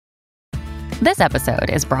This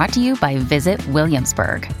episode is brought to you by Visit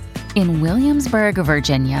Williamsburg. In Williamsburg,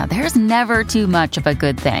 Virginia, there's never too much of a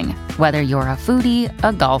good thing. Whether you're a foodie,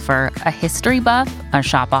 a golfer, a history buff, a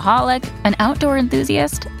shopaholic, an outdoor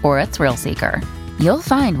enthusiast, or a thrill seeker, you'll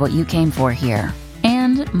find what you came for here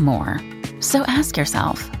and more. So ask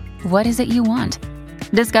yourself, what is it you want?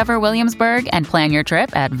 Discover Williamsburg and plan your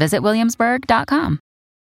trip at visitwilliamsburg.com.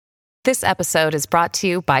 This episode is brought to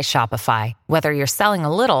you by Shopify. Whether you're selling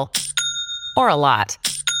a little or a lot,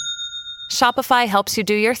 Shopify helps you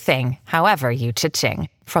do your thing, however you cha-ching.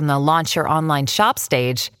 From the launch your online shop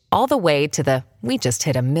stage, all the way to the we just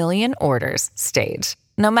hit 1 million orders stage.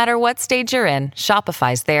 No matter what stage you're in,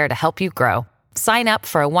 Shopify's there to help you grow. Sign up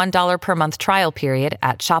for a $1 per month trial period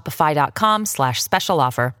at shopify.com/special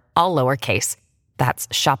offer, all lowercase. That's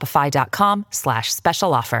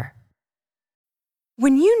shopify.com/special offer.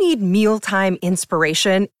 When you need mealtime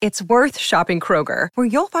inspiration, it's worth shopping Kroger, where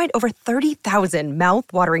you'll find over 30,000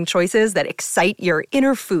 mouth-watering choices that excite your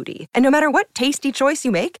inner foodie. And no matter what tasty choice you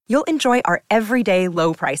make, you'll enjoy our everyday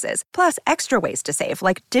low prices, plus extra ways to save,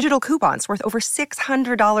 like digital coupons worth over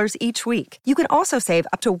 $600 each week. You can also save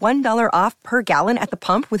up to $1 off per gallon at the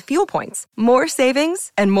pump with fuel points. More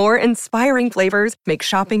savings and more inspiring flavors make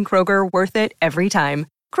shopping Kroger worth it every time.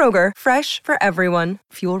 Kroger, fresh for everyone.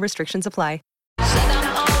 Fuel restrictions apply.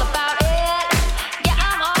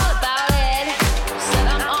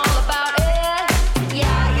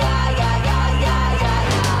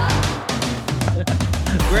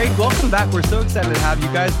 Greg, welcome back. We're so excited to have you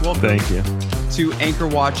guys. Welcome. Thank you. To Anchor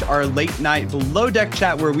Watch, our late night below deck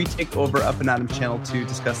chat where we take over Up and Adam channel to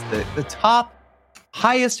discuss the top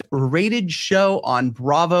highest rated show on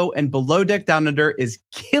Bravo, and Below Deck Down Under is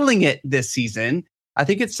killing it this season. I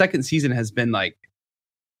think its second season has been like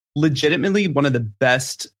legitimately one of the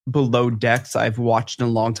best below decks I've watched in a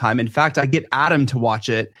long time. In fact, I get Adam to watch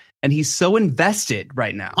it and he's so invested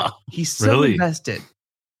right now. He's so really? invested.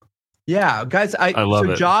 Yeah, guys, I love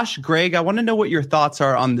it. Josh, Greg, I want to know what your thoughts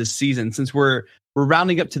are on this season since we're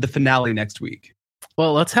rounding up to the finale next week.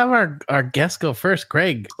 Well, let's have our guest go first.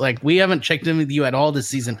 Greg, like, we haven't checked in with you at all this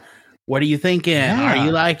season. What are you thinking? Yeah. Are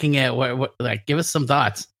you liking it? What like, give us some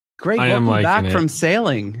thoughts. Greg, welcome back from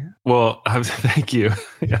sailing. Well, thank you.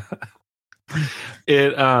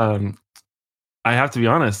 I have to be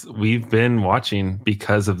honest, we've been watching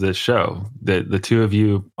because of this show. The two of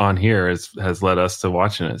you on here has led us to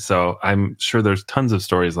watching it. So I'm sure there's tons of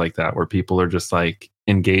stories like that where people are just like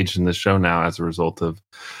engaged in the show now as a result of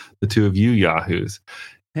the two of you yahoos.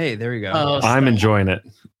 Hey, there you go. I'm enjoying it.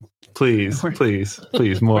 Please,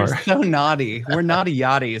 more. We're so naughty. We're naughty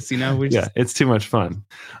yachties, you know? It's too much fun.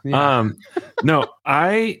 Yeah.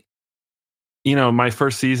 My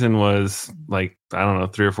first season was like, I don't know,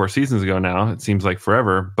 3 or 4 seasons ago now. It seems like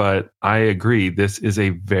forever, but I agree. This is a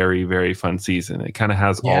very, very fun season. It kind of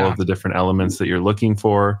has all of the different elements that you're looking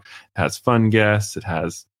for. It has fun guests. It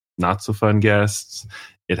has not so fun guests.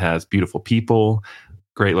 It has beautiful people,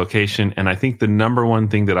 great location. And I think the number one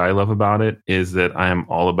thing that I love about it is that I am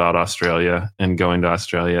all about Australia and going to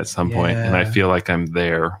Australia at some point. And I feel like I'm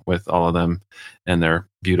there with all of them and their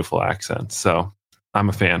beautiful accents. So I'm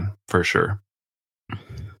a fan for sure.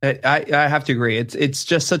 I have to agree. It's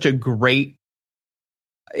just such a great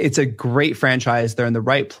franchise. They're in the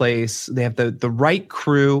right place. They have the right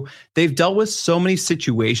crew. They've dealt with so many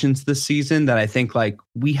situations this season that I think like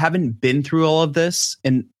we haven't been through all of this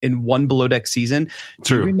in one Below Deck season.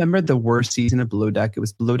 True. Do you remember the worst season of Below Deck? It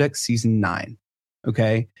was Below Deck season 9.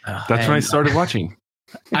 Okay. That's when I started watching.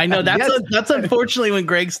 I know that's unfortunately when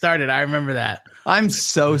Greg started. I remember that. I'm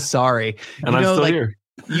so sorry. And I'm still here.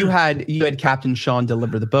 You had Captain Sean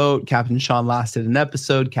deliver the boat. Captain Sean lasted an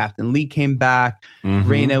episode. Captain Lee came back.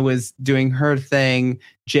 Raina was doing her thing.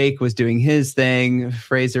 Jake was doing his thing.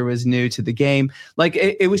 Fraser was new to the game. Like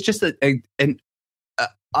it was just an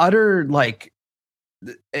utter like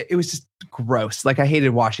it was just gross. Like I hated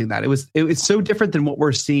watching that. It was so different than what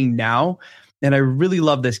we're seeing now. And I really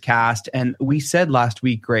love this cast. And we said last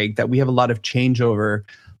week, Greg, that we have a lot of changeover.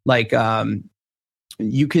 Like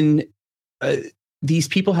you can. These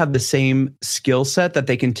people have the same skill set that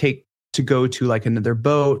they can take to go to like another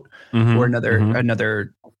boat or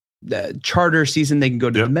another charter season. They can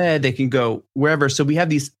go to the Med, they can go wherever. So we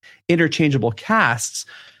have these interchangeable casts,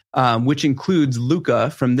 which includes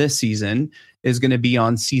Luca from this season is going to be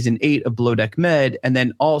on season 8 of Below Deck Med. And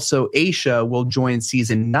then also Aisha will join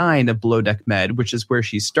season 9 of Below Deck Med, which is where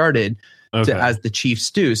she started as the chief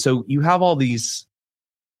stew. So you have all these.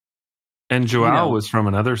 And Joao was from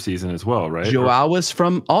another season as well, right? Joao was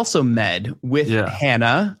from also Med with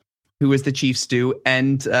Hannah, who was the chief stew,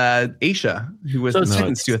 and Aisha, who was the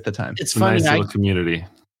second stew at the time. It's funny. Nice little community.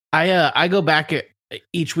 I go back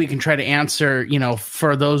each week and try to answer,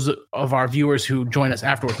 for those of our viewers who join us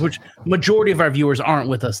afterwards, which majority of our viewers aren't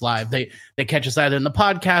with us live. They catch us either in the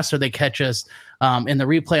podcast or they catch us in the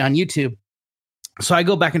replay on YouTube. So I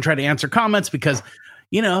go back and try to answer comments because,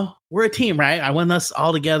 we're a team, right? I want us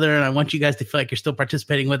all together and I want you guys to feel like you're still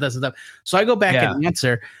participating with us and stuff. So I go back and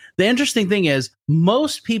answer. The interesting thing is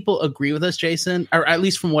most people agree with us, Jason, or at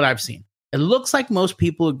least from what I've seen. It looks like most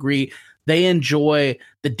people agree they enjoy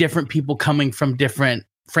the different people coming from different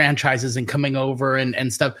franchises and coming over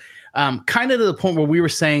and stuff. Kind of to the point where we were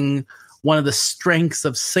saying one of the strengths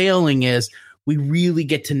of Sailing is we really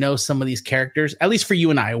get to know some of these characters, at least for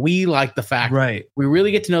you and I. We like the fact we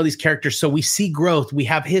really get to know these characters. So we see growth, we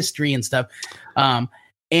have history and stuff.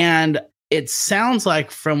 And it sounds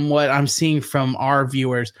like from what I'm seeing from our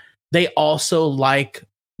viewers, they also like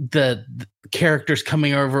the characters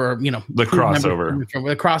coming over, the crossover,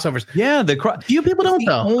 the crossovers. Yeah, few people don't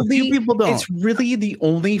though. Few people don't. It's really the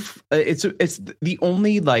only. It's the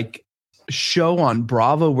only like show on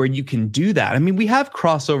Bravo where you can do that. I mean, we have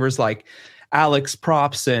crossovers like Alex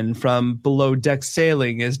Propson from Below Deck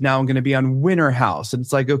Sailing is now going to be on Winter House, and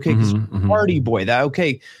it's like, okay, party boy, so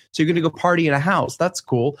you're going to go party in a house. That's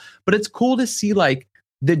cool, but it's cool to see like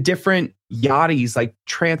the different yachties like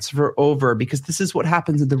transfer over because this is what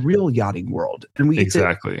happens in the real yachting world, and we get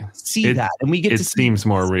to see that, and we get to seems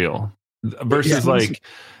more real versus like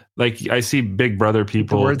I see Big Brother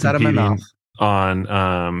people words out of my mouth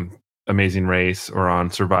on Amazing Race or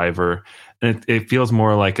on Survivor, and it feels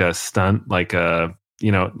more like a stunt, like a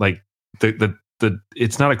like the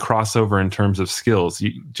it's not a crossover in terms of skills.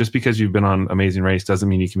 Just because you've been on Amazing Race doesn't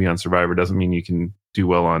mean you can be on Survivor, doesn't mean you can do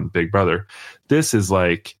well on Big Brother. This is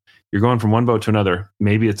like you're going from one boat to another.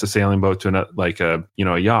 Maybe it's a sailing boat to another, like a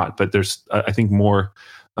yacht, but there's I think more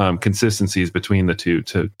consistencies between the two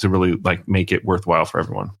to really like make it worthwhile for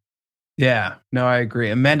everyone. Yeah, no, I agree.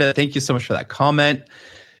 Amanda, thank you so much for that comment.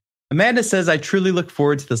 Amanda says, I truly look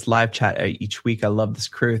forward to this live chat each week. I love this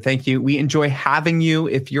crew. Thank you. We enjoy having you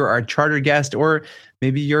if you're our charter guest, or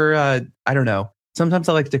maybe you're, I don't know. Sometimes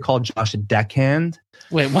I like to call Josh a deckhand.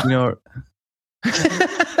 Wait, what?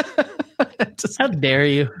 How dare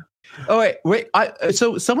you? Oh, wait.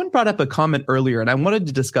 So someone brought up a comment earlier, and I wanted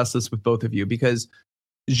to discuss this with both of you because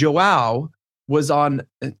Joao was on.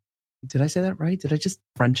 Did I say that right? Did I just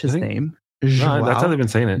French his name? No, that's how they've been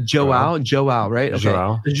saying it. Joao, right? Okay.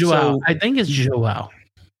 Joao. So, I think it's Joao.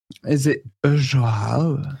 Is it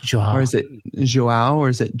Joao? Or is it Joao? Or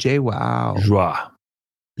is it J-Wow?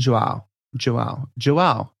 Joao.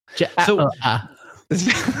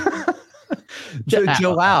 So,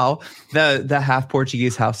 Joao, the half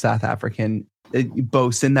Portuguese, half South African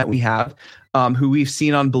bosun that we have, who we've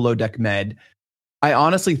seen on Below Deck Med, I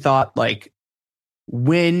honestly thought like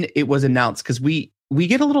when it was announced, because we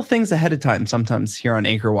get a little things ahead of time sometimes here on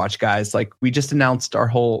Anchor Watch, guys. Like we just announced our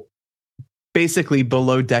whole basically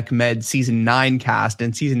Below Deck Med season 9 cast,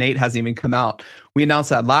 and season 8 hasn't even come out. We announced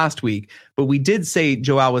that last week, but we did say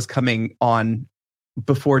Joao was coming on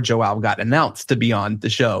before Joao got announced to be on the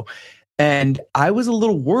show. And I was a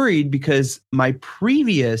little worried because my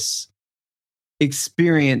previous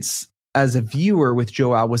experience as a viewer with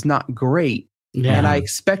Joao was not great. Yeah. And I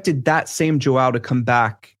expected that same Joao to come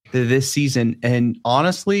back this season, and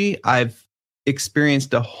honestly, I've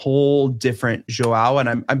experienced a whole different Joao,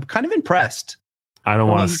 and I'm kind of impressed. I don't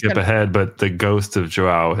want to skip ahead, but the ghost of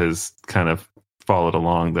Joao has kind of followed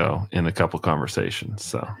along though in a couple conversations.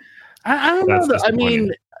 So I don't know.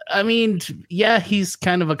 I mean, yeah, he's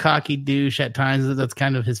kind of a cocky douche at times. That's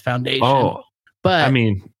kind of his foundation. Oh, but I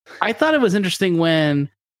mean, I thought it was interesting when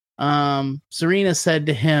Serena said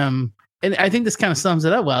to him, and I think this kind of sums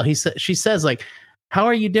it up well. She says like, how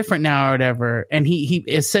are you different now or whatever? And he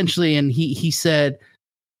essentially, and he said,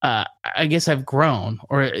 I guess I've grown,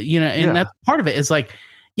 or, and that's part of it is like,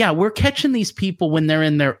 yeah, we're catching these people when they're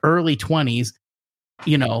in their early 20s,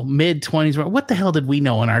 mid 20s. What the hell did we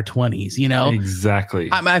know in our 20s, Exactly.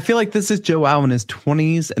 I feel like this is Joao in his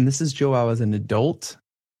 20s and this is Joao as an adult.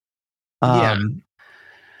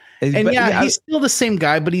 He's still the same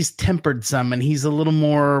guy, but he's tempered some, and he's a little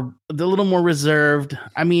more reserved.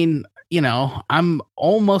 I mean, I'm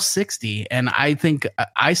almost 60, and I think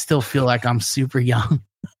I still feel like I'm super young.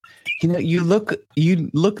 You look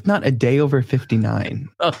not a day over 59.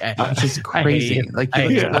 Okay, which is crazy. Like you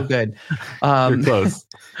look so good. You're close.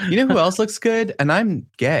 You know who else looks good? And I'm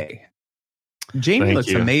gay. Jamie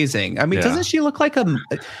looks amazing. I mean, doesn't she look like Adam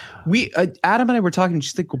and I were talking.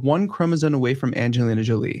 She's like one chromosome away from Angelina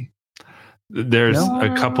Jolie. There's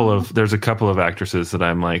a couple of actresses that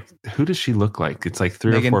I'm like, who does she look like? It's like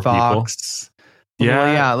three Megan or four Fox,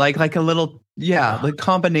 Yeah, like a little, like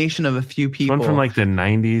combination of a few people. One from like the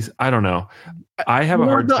 90s. I don't know. I have a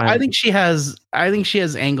hard time. I think she has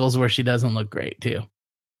angles where she doesn't look great too.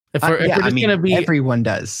 If we're just gonna be, everyone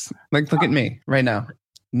does. Like, look at me right now,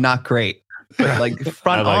 not great, but like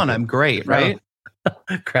front on, I'm great, right?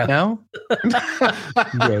 Crap. No,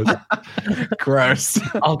 gross.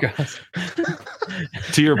 All gross.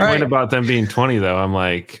 To your point about them being 20, though, I'm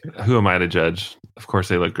like, who am I to judge? Of course,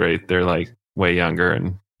 they look great. They're like way younger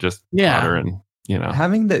and just hotter and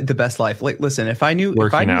having the best life. Like, listen, if I knew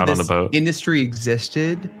out this on the boat industry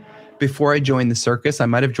existed before I joined the circus, I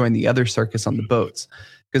might have joined the other circus on the boats,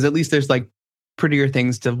 because at least there's like prettier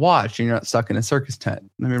things to watch and you're not stuck in a circus tent.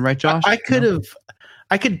 I mean, right, Josh?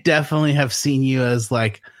 I could definitely have seen you as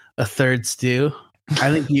like a third Stu.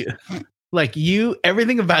 I think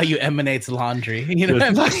everything about you emanates laundry. You know what I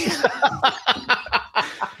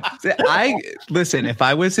mean? Listen, if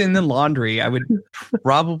I was in the laundry, I would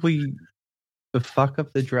probably fuck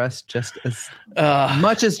up the dress just as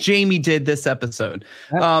much as Jamie did this episode.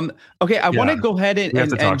 Okay, I want to go ahead and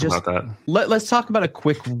just about that. Let's talk about a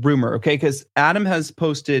quick rumor, okay? Because Adam has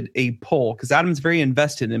posted a poll, because Adam's very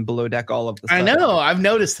invested in Below Deck all of the stuff. I know. I've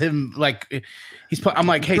noticed him, like, I'm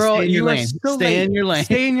like, hey, girl, stay in your lane. Stay in your lane.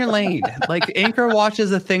 Stay in your lane. Like, Anchor Watch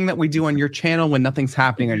is a thing that we do on your channel when nothing's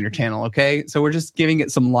happening on your channel, okay? So we're just giving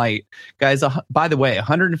it some light. Guys, by the way,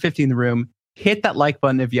 150 in the room. Hit that like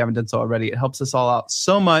button if you haven't done so already. It helps us all out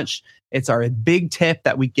so much. It's our big tip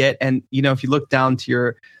that we get. And, if you look down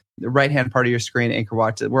to the right-hand part of your screen, Anchor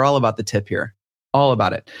Watch, we're all about the tip here. All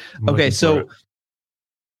about it. Okay, so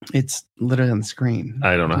it's literally on the screen.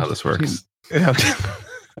 I don't know how this works.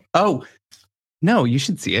 Oh, no, you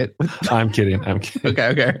should see it. I'm kidding. Okay.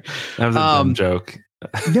 That was a dumb joke.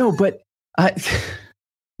 No, but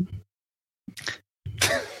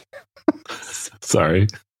sorry.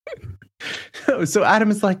 So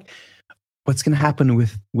Adam is like, what's going to happen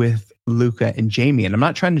with Luca and Jamie? And I'm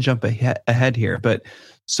not trying to jump ahead here, but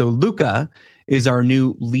so Luca is our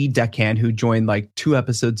new lead deckhand who joined like 2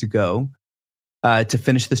 episodes ago to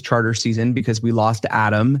finish this charter season, because we lost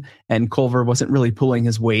Adam and Culver wasn't really pulling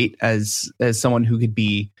his weight as someone who could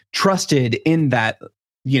be trusted in that,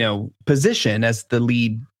 position as the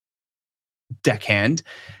lead deckhand.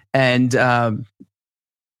 And,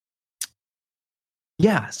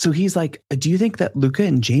 so he's like, do you think that Luca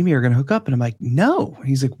and Jamie are going to hook up? And I'm like, no.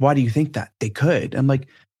 He's like, why do you think that? They could. I'm like,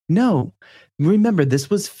 no. Remember, this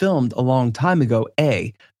was filmed a long time ago,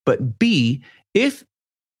 A. But B, if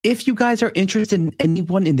you guys are interested in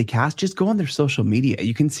anyone in the cast, just go on their social media.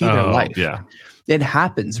 You can see their life. Yeah. It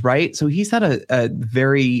happens, right? So he's had a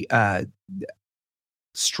very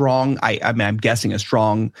strong, I'm guessing a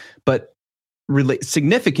strong, but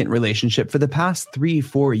significant relationship for the past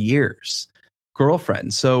 3-4 years.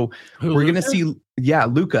 Girlfriend. So we're going to see,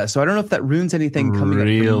 Luca. So I don't know if that ruins anything coming up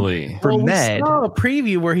for Med. We saw a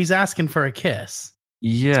preview where he's asking for a kiss.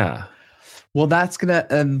 Yeah. Well, that's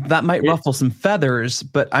that might ruffle some feathers,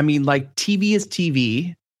 but I mean, like, TV is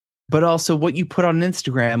TV, but also what you put on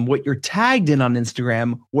Instagram, what you're tagged in on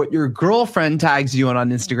Instagram, what your girlfriend tags you on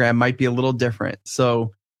Instagram might be a little different.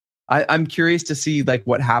 So I'm curious to see like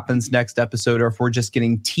what happens next episode, or if we're just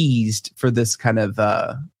getting teased for this kind of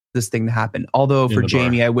this thing to happen. Although for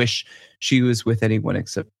Jamie, I wish she was with anyone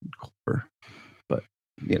except Culver. But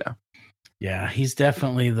yeah, he's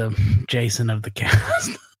definitely the Jason of the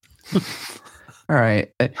cast. All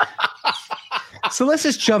right. So let's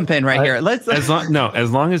just jump in right here. As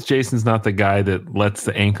long as Jason's not the guy that lets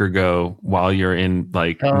the anchor go while you're in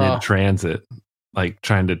like mid-transit, like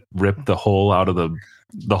trying to rip the hull out of the boat.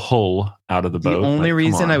 The only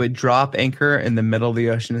reason I would drop anchor in the middle of the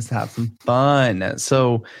ocean is to have some fun.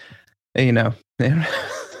 So, all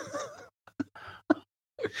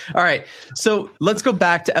right. So let's go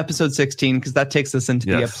back to episode 16, because that takes us into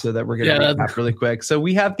the episode that we're going to recap really quick. So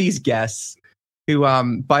we have these guests who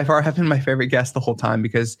by far have been my favorite guests the whole time,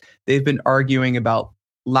 because they've been arguing about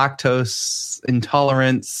lactose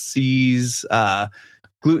intolerance,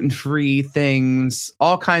 gluten-free things,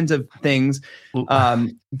 all kinds of things.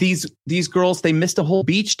 These girls, they missed a whole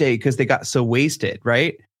beach day because they got so wasted,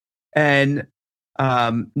 right? And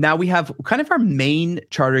now we have kind of our main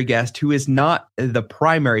charter guest, who is not the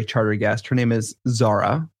primary charter guest. Her name is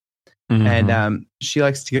Zara. Mm-hmm. And she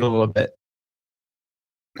likes to get a little bit,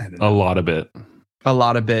 a lot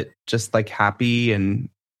of it, just like happy, and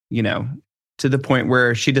to the point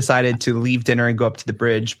where she decided to leave dinner and go up to the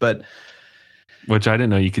bridge, which I didn't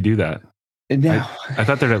know you could do that. No. I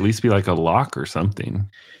thought there'd at least be like a lock or something.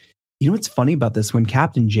 You know what's funny about this? When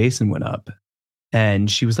Captain Jason went up and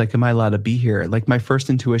she was like, am I allowed to be here? Like, my first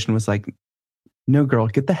intuition was like, no, girl,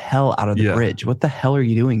 get the hell out of the bridge. What the hell are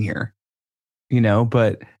you doing here?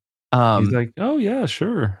 But he's like, oh yeah,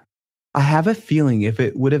 sure. I have a feeling if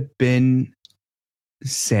it would have been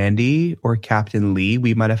Sandy or Captain Lee,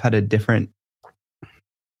 we might have had a different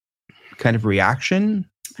kind of reaction.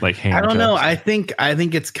 Like I don't know. I think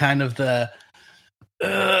it's kind of the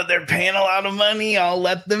they're paying a lot of money. I'll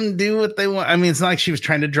let them do what they want. I mean, it's not like she was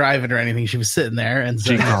trying to drive it or anything. She was sitting there and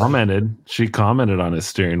she commented on his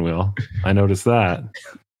steering wheel. I noticed that.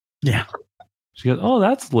 Yeah. She goes, "Oh,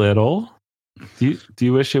 that's little. Do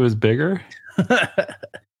you wish it was bigger?"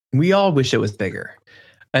 We all wish it was bigger.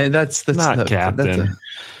 And that's not Captain.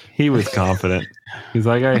 He was confident. He's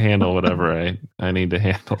like, I handle whatever I need to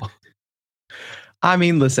handle. I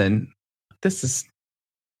mean, listen,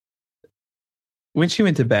 when she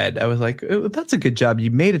went to bed, I was like, oh, that's a good job.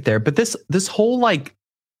 You made it there. But this whole like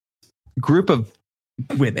group of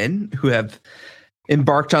women who have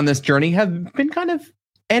embarked on this journey have been kind of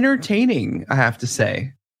entertaining, I have to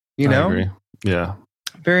say. I agree. Yeah.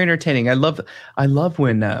 Very entertaining. I love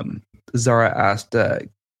when Zara asked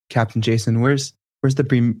Captain Jason, where's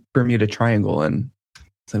the Bermuda Triangle? And I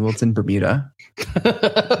said, well, it's in Bermuda.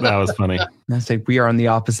 That was funny. And I said, we are on the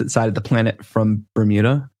opposite side of the planet from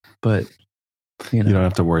Bermuda, but you don't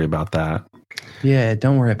have to worry about that. Yeah,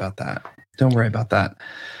 don't worry about that.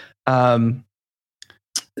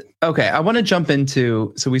 Okay, I want to jump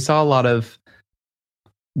into, so we saw a lot of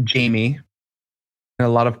Jamie and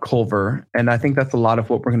a lot of Culver, and I think that's a lot of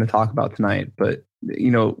what we're going to talk about tonight. But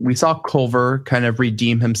we saw Culver kind of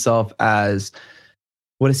redeem himself as,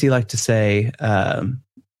 what does he like to say?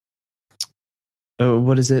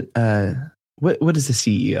 What is it? What is the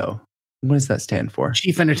CEO? What does that stand for?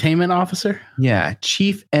 Chief Entertainment Officer? Yeah,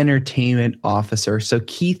 Chief Entertainment Officer. So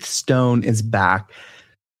Keith Stone is back.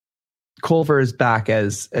 Culver is back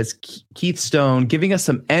as Keith Stone, giving us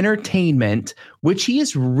some entertainment, which he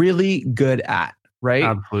is really good at, right?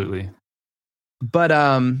 Absolutely. But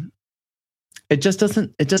it just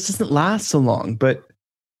doesn't last so long. But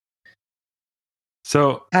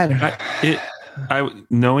so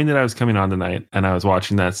knowing that I was coming on tonight and I was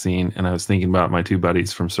watching that scene and I was thinking about my two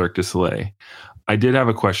buddies from Cirque du Soleil, I did have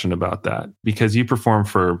a question about that because you perform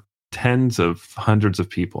for tens of hundreds of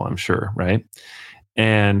people, I'm sure, right?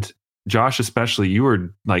 And Josh, especially, you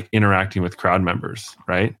were like interacting with crowd members,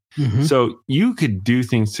 right? Mm-hmm. So you could do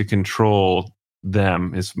things to control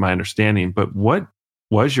them, is my understanding. But what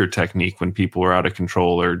was your technique when people were out of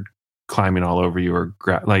control or climbing all over you, or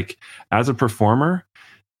like as a performer?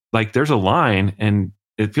 Like there's a line, and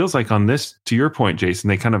it feels like on this, to your point, Jason,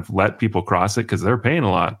 they kind of let people cross it because they're paying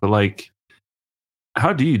a lot. But like,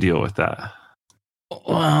 how do you deal with that?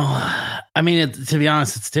 Well, I mean, to be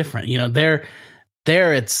honest, it's different.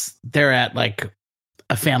 They're at like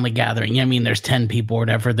a family gathering. I mean, there's 10 people or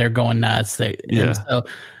whatever. They're going nuts. And so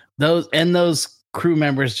those crew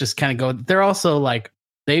members just kind of go. They're also like,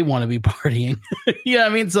 they want to be partying. You know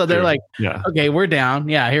what I mean? So they're like, okay, we're down.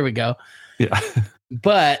 Yeah, here we go. Yeah.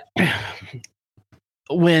 But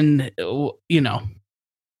when, to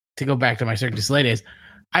go back to my Cirque du Soleil days,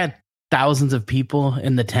 I had thousands of people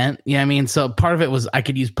in the tent. You know what I mean? So part of it was I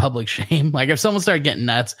could use public shame. Like if someone started getting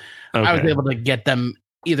nuts, I was able to get them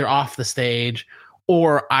either off the stage,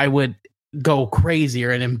 or I would go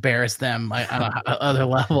crazier and embarrass them like on another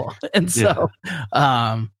level. And so,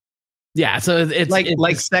 so it's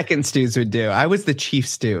like second stews would do. I was the chief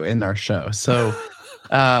stew in our show. So,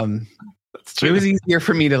 it was easier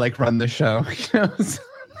for me to like run the show.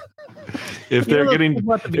 If they're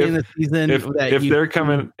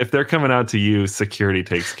coming out to you, security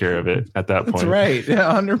takes care of it at that point. That's right.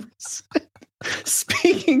 Yeah, 100%.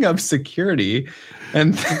 Speaking of security,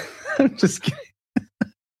 and I'm just kidding,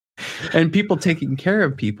 and people taking care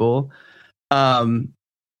of people,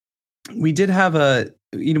 we did have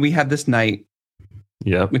we had this night,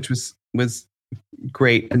 which was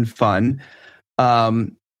great and fun.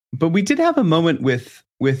 But we did have a moment with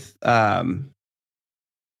Aisha.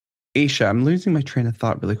 I'm losing my train of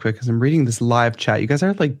thought really quick because I'm reading this live chat. You guys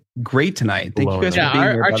are like great tonight. Thank you guys for being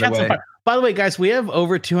here. Our chat's on fire. By the way, guys, we have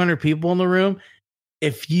over 200 people in the room.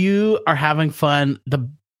 If you are having fun, the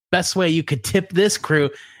best way you could tip this crew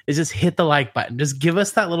is just hit the like button. Just give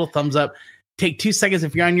us that little thumbs up. Take 2 seconds.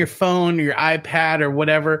 If you're on your phone or your iPad or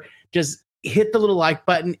whatever, just hit the little like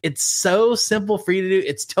button. It's so simple for you to do.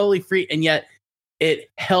 It's totally free. And yet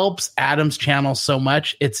it helps Adam's channel so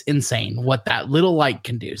much. It's insane what that little like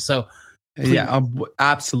can do. So please. Yeah,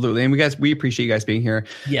 absolutely. And we appreciate you guys being here.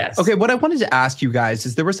 Yes. Okay. What I wanted to ask you guys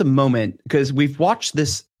is there was a moment, because we've watched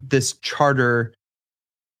this charter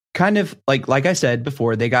kind of like I said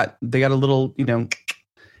before, they got a little,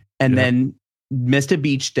 and then missed a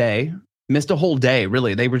beach day, missed a whole day.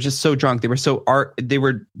 Really, they were just so drunk. They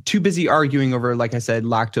were too busy arguing over, like I said,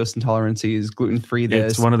 lactose intolerances, gluten-free.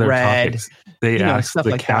 This it's one of their bread, topics. They asked stuff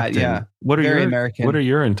the like captain, that, yeah. What are Very your American. What are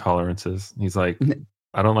your intolerances? He's like,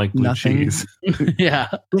 I don't like blue Nothing. cheese. Yeah.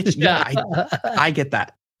 I get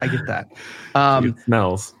that. It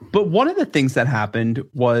smells. But one of the things that happened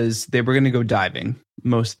was they were going to go diving.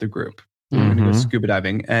 Most of the group, they were going to go scuba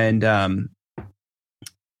diving, and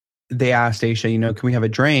they asked Aisha, can we have a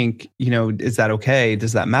drink? Is that okay?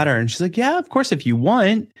 Does that matter? And she's like, yeah, of course, if you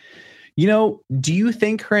want. Do you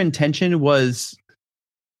think her intention was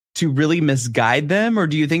to really misguide them, or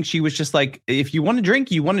do you think she was just like, if you want to drink,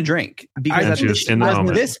 you want to drink? Because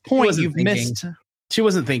at this point, you've missed. She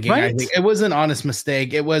wasn't thinking. Right? I think it was an honest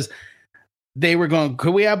mistake. It was. They were going,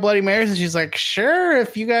 could we have Bloody Marys? And she's like, sure,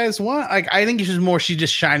 if you guys want. Like, I think she's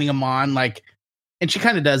just shining them on. Like, and she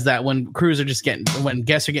kind of does that when when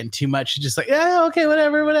guests are getting too much. She's just like, yeah, okay,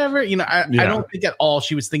 whatever. I don't think at all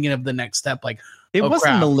she was thinking of the next step. Like, it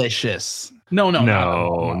wasn't malicious.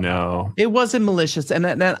 No. It wasn't malicious. And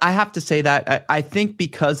then I have to say that I think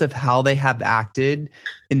because of how they have acted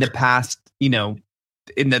in the past, in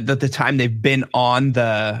the time they've been on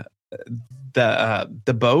the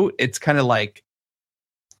boat, it's kind of like,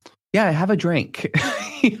 yeah, have a drink.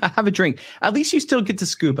 Have a drink. At least you still get to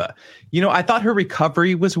scuba. I thought her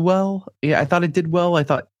recovery was I thought it did well. I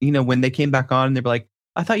thought, when they came back on, they were like,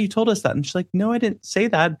 I thought you told us that. And she's like, no, I didn't say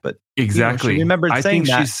that. But exactly. She remembered saying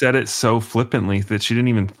that. I think she said it so flippantly that she didn't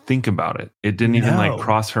even think about it. It didn't even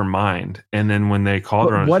cross her mind. And then when they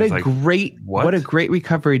called her on, what a great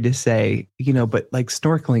recovery to say, but like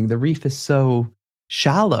snorkeling, the reef is so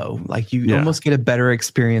shallow. Like you almost get a better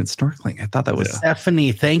experience snorkeling. I thought that was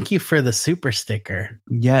Stephanie. Thank you for the super sticker.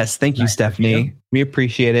 Yes, thank you, Stephanie. We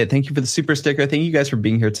appreciate it. Thank you for the super sticker. Thank you guys for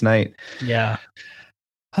being here tonight. Yeah.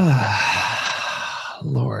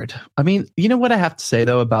 Lord. I mean, you know what I have to say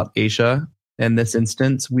though about Aisha in this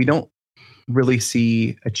instance? We don't really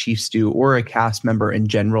see a chief stew or a cast member in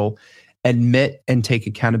general admit and take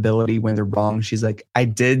accountability when they're wrong. She's like, I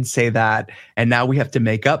did say that, and now we have to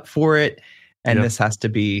make up for it. And this has to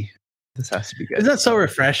be good. Isn't that so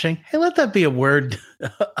refreshing? Hey, let that be a word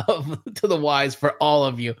to the wise for all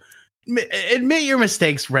of you. Admit your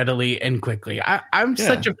mistakes readily and quickly. I'm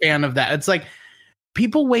such a fan of that. It's like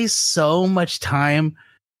people waste so much time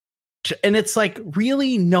and it's like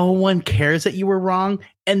really no one cares that you were wrong.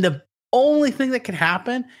 And the only thing that can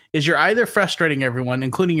happen is you're either frustrating everyone,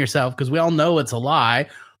 including yourself, because we all know it's a lie,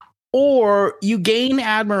 or you gain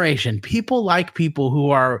admiration. People like people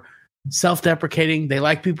who are self-deprecating. They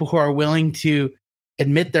like people who are willing to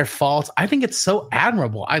admit their faults. I think it's so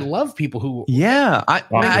admirable. I love people who I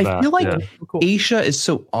feel like Aisha is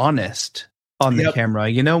so honest on the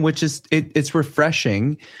camera, which is it's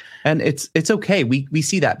refreshing, and it's okay. We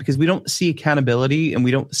see that because we don't see accountability, and we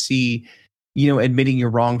don't see admitting you're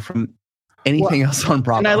wrong from anything else on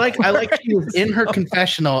Bravo. And I like she was in her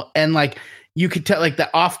confessional, and like you could tell, like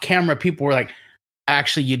the off camera people were like,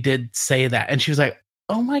 actually you did say that, and she was like,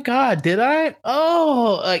 oh my God, did I?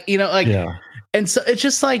 Oh, like, and so it's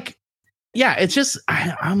just like, it's just,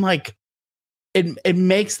 I'm like, it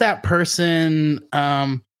makes that person,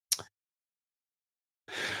 more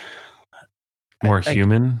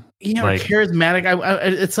human, charismatic.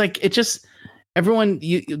 It's like, it just, everyone,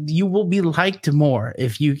 you will be liked more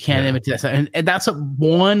if you can imitate that. And that's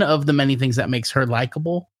one of the many things that makes her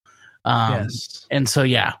likable. And so,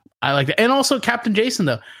 I like that. And also Captain Jason,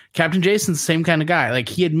 though. Captain Jason's the same kind of guy. Like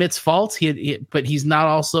he admits faults, but he's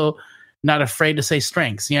not afraid to say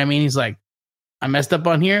strengths. You know what I mean? He's like, I messed up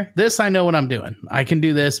on here. This, I know what I'm doing. I can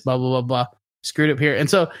do this, blah, blah, blah, blah. Screwed up here. And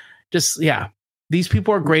so just, these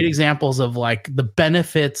people are great examples of like the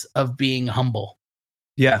benefits of being humble.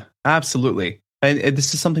 Yeah, absolutely. And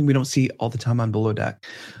this is something we don't see all the time on Below Deck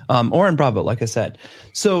or in Bravo, like I said.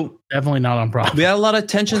 So definitely not on Bravo. We had a lot of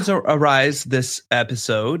tensions arise this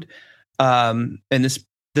episode. And this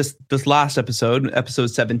last episode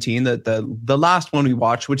 17, the last one we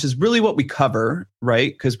watched, which is really what we cover,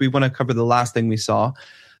 right? Because we want to cover the last thing we saw.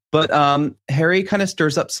 But Harry kind of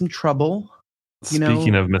stirs up some trouble.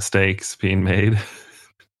 Speaking of mistakes being made.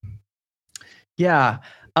 Yeah.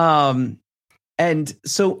 And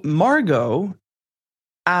so Margot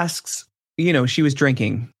asks, she was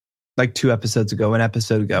drinking like an episode ago,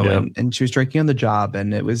 and she was drinking on the job,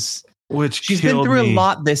 and it was, she's been through a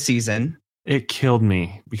lot this season. It killed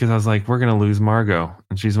me because I was like, we're going to lose Margot,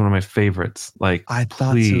 and she's one of my favorites. Like, I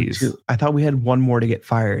thought so too. I thought we had one more to get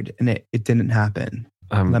fired, and it didn't happen.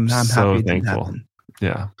 I'm so happy thankful.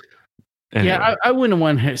 Yeah. Anyway. Yeah, I wouldn't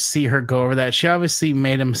want to see her go over that. She obviously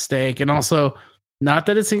made a mistake. And also, Not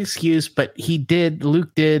that it's an excuse, but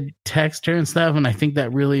Luke did text her and stuff, and I think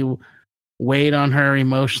that really weighed on her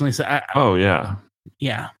emotionally. So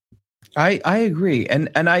yeah. I agree. And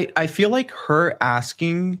I feel like her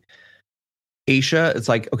asking Aisha, it's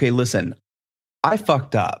like, okay, listen, I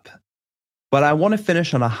fucked up, but I want to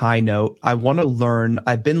finish on a high note. I want to learn.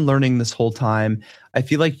 I've been learning this whole time. I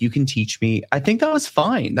feel like you can teach me. I think that was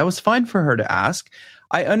fine. That was fine for her to ask.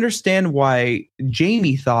 I understand why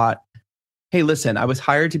Jamie thought, hey, listen, I was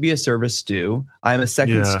hired to be a service stew. I'm a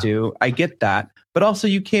second stew. I get that. But also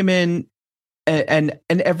you came in and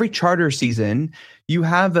every charter season, you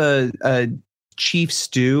have a chief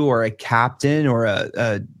stew or a captain or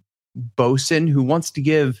a bosun who wants to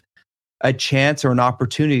give a chance or an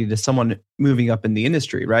opportunity to someone moving up in the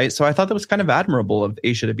industry, right? So I thought that was kind of admirable of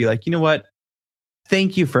Aisha to be like, you know what?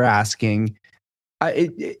 Thank you for asking.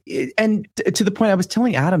 And to the point, I was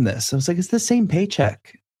telling Adam this. I was like, it's the same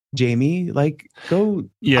paycheck, Jamie. Like, go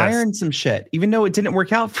iron some shit, even though it didn't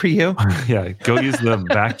work out for you. Yeah, go use the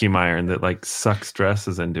vacuum iron that like sucks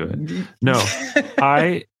dresses into it. No,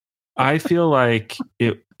 I feel like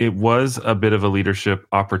it was a bit of a leadership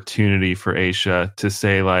opportunity for Aisha to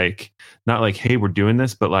say, like, not like, hey, we're doing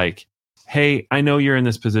this, but like, hey, I know you're in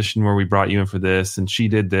this position where we brought you in for this and she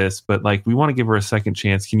did this, but like, we want to give her a second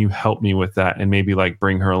chance. Can you help me with that? And maybe like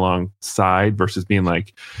bring her alongside versus being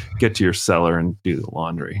like, get to your cellar and do the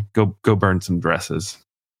laundry. Go burn some dresses.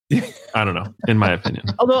 I don't know, in my opinion.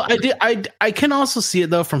 Although I can also see it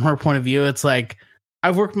though, from her point of view. It's like,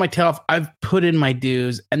 I've worked my tail off. I've put in my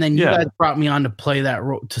dues, and then you guys brought me on to play that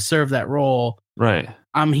role, to serve that role. Right.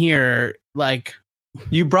 I'm here. Like,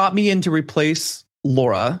 you brought me in to replace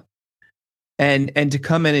Laura, and to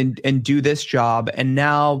come in and do this job, and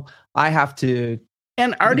now I have to.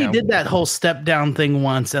 And Artie did that whole step down thing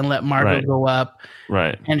once and let Margot go up.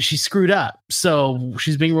 Right. And she screwed up, so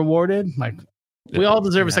she's being rewarded. Like, we all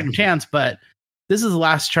deserve a second chance, but this is the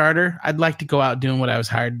last charter. I'd like to go out doing what I was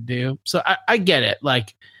hired to do. So I get it.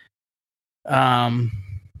 Like, I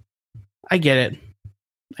get it.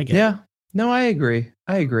 Yeah. No, I agree.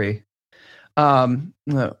 No,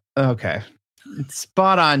 okay.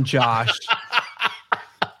 Spot on, Josh.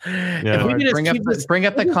 Yeah. Bring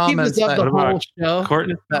up the comments.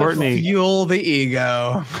 Courtney, fuel the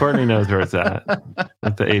ego. Courtney knows where it's at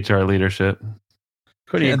with the HR leadership.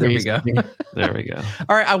 Yeah, there we go. There we go.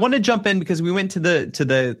 All right, I want to jump in because we went to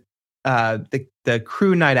the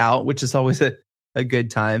crew night out, which is always a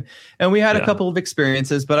good time, and we had a couple of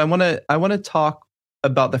experiences. But I want to talk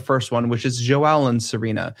about the first one, which is Joelle and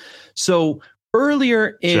Serena. So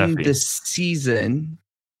earlier in the season,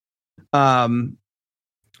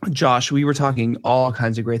 Josh, we were talking all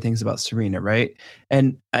kinds of great things about Serena, right?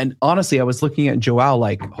 And honestly, I was looking at Joelle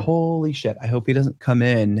like, holy shit! I hope he doesn't come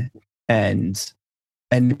in and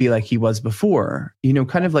be like he was before,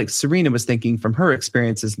 kind of like Serena was thinking from her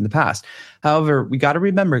experiences in the past. However, we got to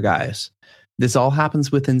remember, guys, this all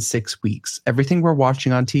happens within 6 weeks. Everything we're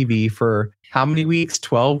watching on TV for how many weeks,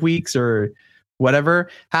 12 weeks or whatever,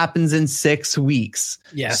 happens in 6 weeks.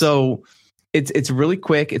 Yeah. So it's really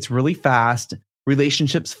quick. It's really fast.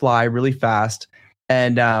 Relationships fly really fast.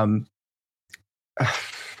 And I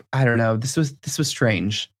don't know. This was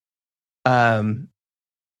strange.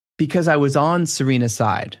 Because I was on Serena's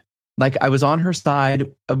side. Like, I was on her side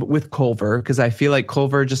with Culver, because I feel like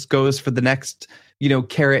Culver just goes for the next,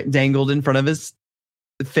 carrot dangled in front of his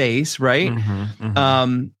face, right?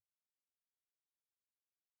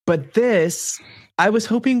 But this, I was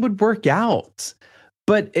hoping would work out.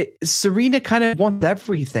 But Serena kind of wants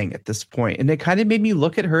everything at this point, and it kind of made me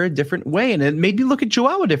look at her a different way, and it made me look at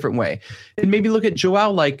Joelle a different way. It made me look at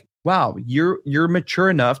Joelle like, wow, you're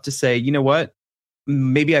mature enough to say, you know what?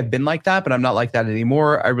 Maybe I've been like that, but I'm not like that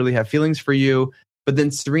anymore. I really have feelings for you. But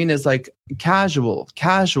then Serena's like, casual.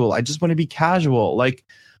 I just want to be casual. Like,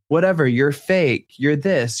 whatever, you're fake, you're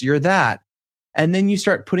this, you're that. And then you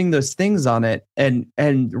start putting those things on it, and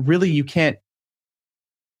really you can't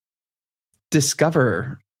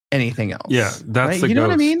discover anything else. Yeah, that's right? the you ghost. Know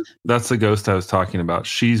what I mean? That's the ghost I was talking about.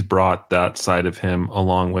 She's brought that side of him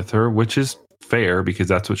along with her, which is fair because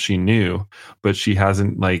that's what she knew, but she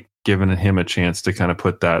hasn't like given him a chance to kind of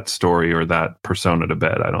put that story or that persona to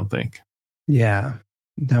bed, I don't think. Yeah.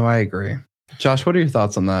 No, I agree. Josh, what are your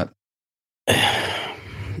thoughts on that?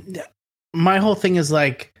 My whole thing is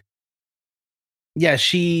like, yeah,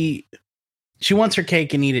 she wants her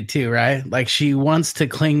cake and eat it too, right? Like, she wants to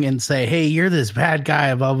cling and say, hey, you're this bad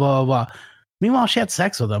guy, blah, blah, blah. Meanwhile, she had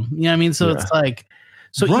sex with him. You know what I mean? So it's like,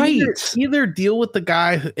 so either deal with the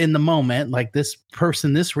guy in the moment, like this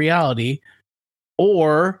person, this reality,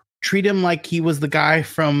 or treat him like he was the guy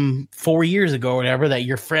from 4 years ago or whatever, that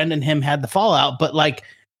your friend and him had the fallout. But like,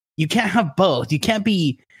 you can't have both. You can't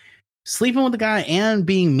be sleeping with the guy and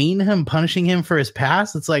being mean to him, punishing him for his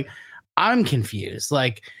past. It's like, I'm confused.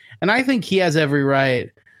 Like, and I think he has every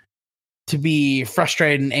right to be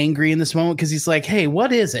frustrated and angry in this moment, because he's like, hey,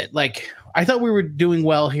 what is it? Like, I thought we were doing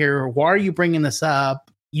well here. Why are you bringing this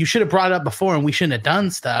up? You should have brought it up before and we shouldn't have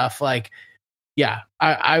done stuff. Like, yeah,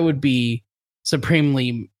 I would be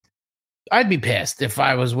I'd be pissed if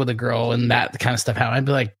I was with a girl and that kind of stuff happened. I'd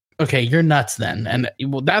be like, okay, you're nuts then. And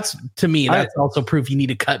well, that's, to me, that's also proof you need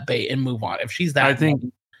to cut bait and move on. If she's that, I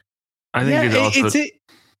think it's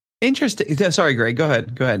interesting. Sorry, Greg, go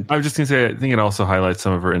ahead. I was just gonna say, I think it also highlights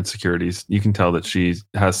some of her insecurities. You can tell that she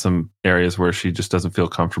has some areas where she just doesn't feel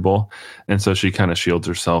comfortable, and so she kind of shields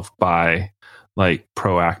herself by like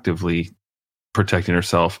proactively protecting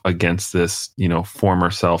herself against this,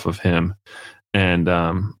 former self of him. And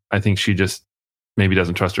I think she just maybe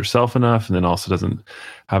doesn't trust herself enough, and then also doesn't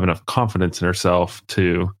have enough confidence in herself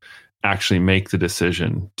to actually make the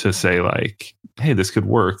decision to say like, hey, this could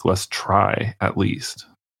work. Let's try at least.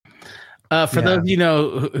 For those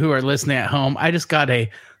who are listening at home, I just got a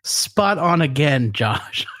spot on again,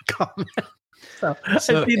 Josh comment.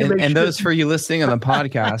 So and those for you listening on the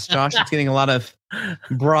podcast, Josh is getting a lot of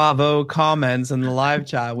bravo comments in the live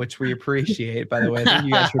chat, which we appreciate. By the way, thank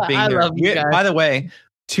you guys for being here. By the way,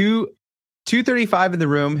 235 in the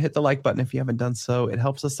room. Hit the like button if you haven't done so. It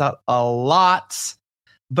helps us out a lot.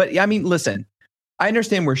 But I mean, listen, I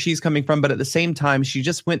understand where she's coming from, but at the same time, she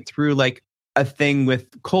just went through like a thing with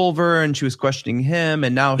Culver, and she was questioning him,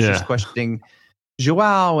 and now she's questioning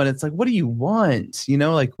Joao, and it's like, what do you want?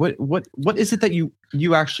 Like what is it that you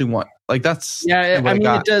actually want? Like, that's I mean,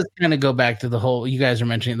 it does kind of go back to the whole, you guys are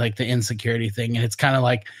mentioning like the insecurity thing, and it's kind of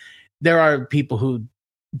like there are people who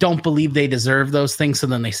don't believe they deserve those things, so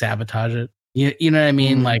then they sabotage it. You know what I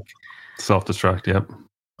mean? Like self-destruct. Yep.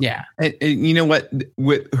 Yeah. And you know what?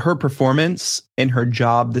 With her performance in her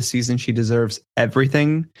job this season, she deserves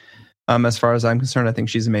everything. As far as I'm concerned, I think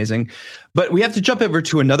she's amazing. But we have to jump over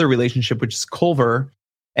to another relationship, which is Culver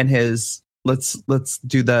and his, let's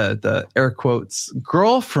do the air quotes,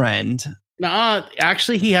 girlfriend. No,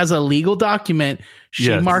 actually, he has a legal document.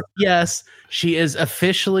 She marked yes. She is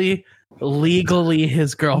officially, legally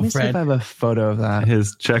his girlfriend. Let me see if I have a photo of that.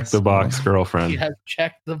 His check the box girlfriend. She has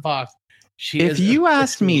checked the box. If you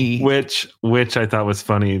asked me, which I thought was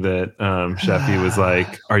funny that Sheffy was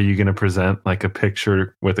like, "Are you going to present like a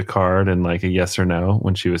picture with a card and like a yes or no?"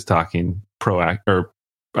 When she was talking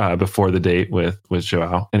before the date with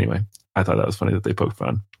Joao. Anyway, I thought that was funny that they poked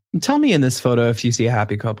fun. Tell me in this photo if you see a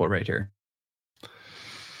happy couple right here.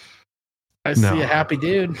 I see a happy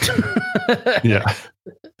dude. Yeah,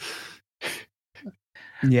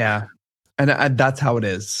 yeah, and that's how it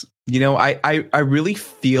is. I really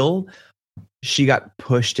feel she got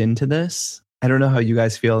pushed into this. I don't know how you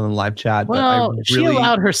guys feel in the live chat. Well, she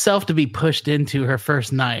allowed herself to be pushed into her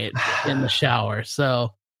first night in the shower.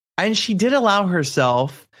 So, and she did allow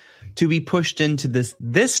herself to be pushed into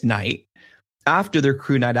this night after their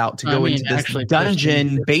crew night out to go into this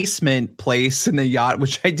dungeon basement place in the yacht,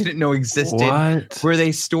 which I didn't know existed, where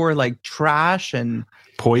they store like trash and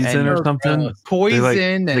poison or something.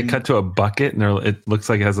 Poison. They cut to a bucket and it looks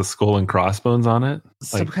like it has a skull and crossbones on it.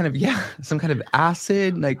 Some kind of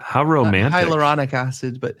acid, like how romantic. Hyaluronic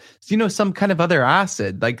acid, but some kind of other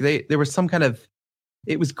acid. Like there was some kind of,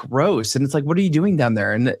 it was gross. And it's like, what are you doing down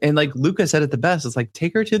there? And like Luca said it the best. It's like,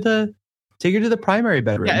 take her to the primary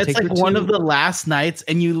bedroom. Yeah, it's like one of the last nights,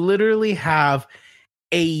 and you literally have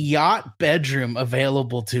a yacht bedroom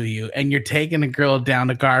available to you, and you're taking a girl down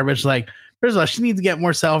to garbage. Like, first of all, she needs to get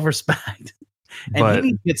more self-respect, and he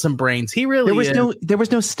needs to get some brains. He really there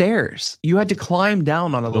was no stairs. You had to climb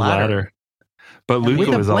down on a ladder. But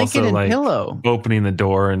Luca was also like pillow. Opening the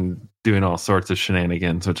door and doing all sorts of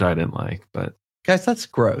shenanigans, which I didn't like. But guys, that's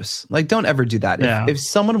gross. Like, don't ever do that. Yeah. If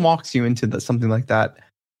someone walks you into something like that,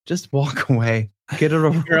 just walk away. Get it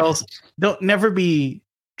over. Girls, don't never be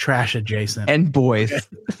trash adjacent. And boys,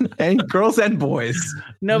 and girls and boys.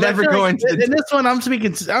 No, never go into. In this one, I'm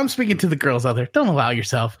speaking to the girls out there. Don't allow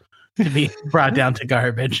yourself to be brought down to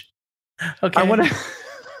garbage. Okay, I want to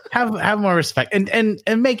have more respect and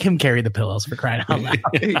make him carry the pillows, for crying out loud.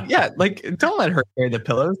 Yeah, like don't let her carry the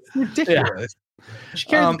pillows. It's ridiculous. Yeah. She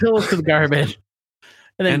carried the pillows to the garbage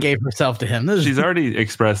and then gave herself to him. She's already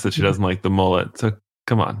expressed that she doesn't like the mullet. So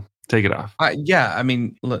come on, take it off. Yeah, I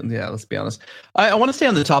mean, let's be honest. I want to stay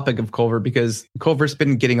on the topic of Culver because Culver's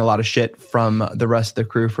been getting a lot of shit from the rest of the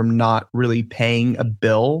crew from not really paying a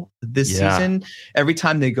bill this season. Every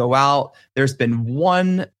time they go out, there's been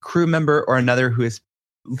one crew member or another who has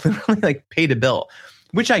literally like paid a bill,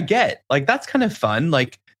 which I get. Like, that's kind of fun.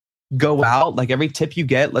 Like, go out, like every tip you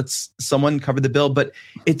get, let's someone cover the bill. But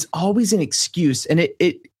it's always an excuse. And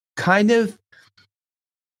it kind of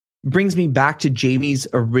brings me back to Jamie's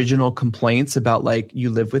original complaints about, like, you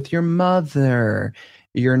live with your mother,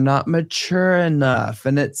 you're not mature enough.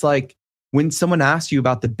 And it's like, when someone asks you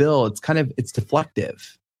about the bill, it's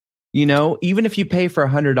deflective. You know, even if you pay for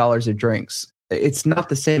 $100 of drinks, it's not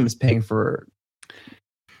the same as paying for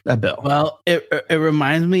a bill. Well, it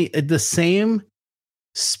reminds me of the same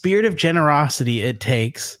spirit of generosity it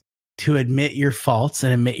takes to admit your faults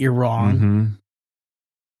and admit you're wrong. Mm-hmm.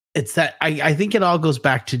 It's that I think it all goes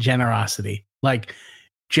back to generosity, like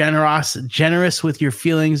generous with your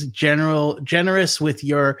feelings, generous with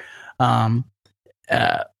your admit.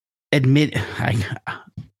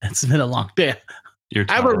 It's been a long day.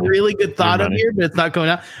 I have a really good thought up here, but it's not going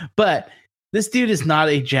out. But this dude is not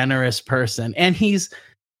a generous person, and he's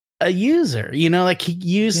a user. You know, like he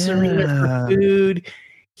used Serena for food.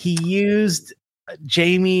 He used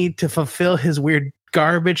Jamie to fulfill his weird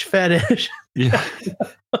garbage fetish. Yeah.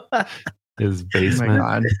 His basement. Oh my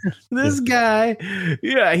God. This guy,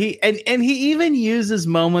 yeah, he even uses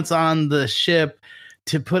moments on the ship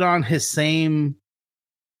to put on his same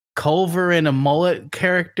Culver and a mullet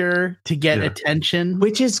character to get attention,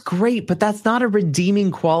 which is great, but that's not a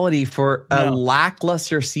redeeming quality for a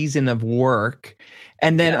lackluster season of work,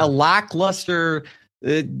 and then a lackluster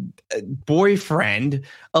boyfriend,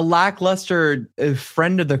 a lackluster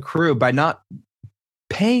friend of the crew by not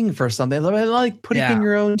paying for something, like putting in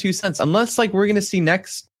your own 2 cents. Unless, like, we're going to see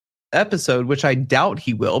next episode, which I doubt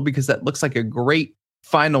he will, because that looks like a great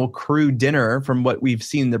final crew dinner from what we've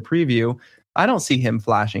seen in the preview. I don't see him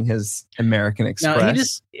flashing his American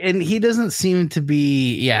Express. No, he doesn't seem to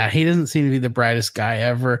be. Yeah, he doesn't seem to be the brightest guy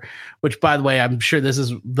ever. Which, by the way, I'm sure this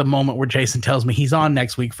is the moment where Jason tells me he's on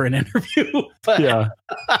next week for an interview. But yeah,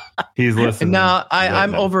 he's listening. No,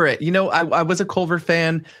 I'm over it. You know, I was a Culver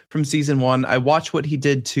fan from season 1. I watched what he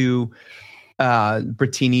did to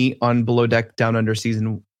Brittini on Below Deck Down Under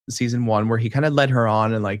season 1, where he kind of led her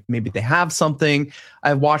on and, like, maybe they have something.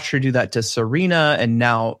 I've watched her do that to Serena and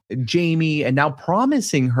now Jamie, and now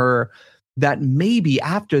promising her that maybe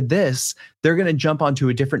after this they're going to jump onto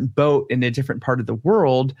a different boat in a different part of the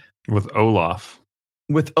world with Olaf.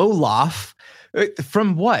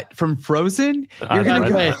 From what? From Frozen? You're going to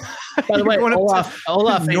go. By the way,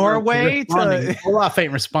 Olaf Norway. Olaf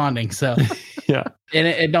ain't responding. So yeah, and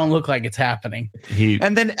it don't look like it's happening.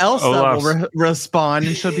 And then Elsa will respond,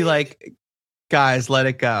 and she'll be like, "Guys, let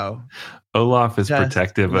it go." Olaf is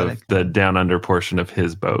protective of the down under portion of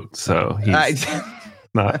his boat, so he's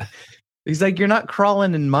not. He's like, "You're not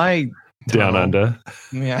crawling in my down under."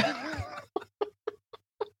 Yeah.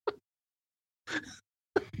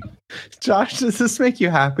 Josh, does this make you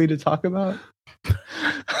happy to talk about?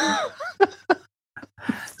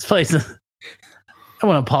 This place. I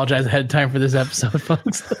want to apologize ahead of time for this episode,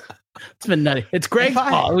 folks. It's been nutty. It's Greg's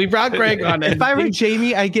fault. We brought Greg on. If I were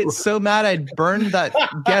Jamie, I'd get so mad I'd burn that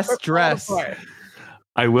guest dress.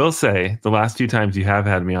 I will say, the last few times you have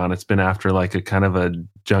had me on, it's been after like a kind of a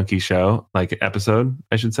junky show, like episode,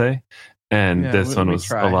 I should say. And this one was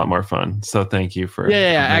a lot more fun. So thank you for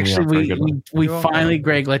actually we finally,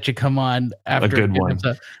 Greg, let you come on after a good one.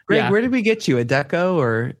 Greg, where did we get you? A deco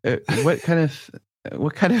or what kind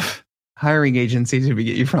of hiring agency did we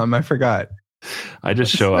get you from? I forgot. I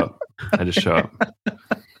just show up.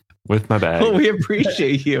 With my bag. Well, we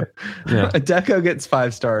appreciate you. Yeah. A deco gets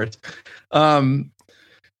 5 stars. All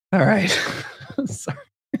right. Sorry.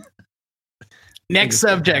 Next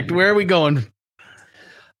subject. Where are we going?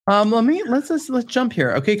 Let's jump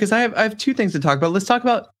here, okay? Because I have 2 things to talk about. Let's talk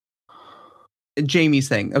about Jamie's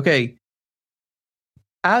thing, okay?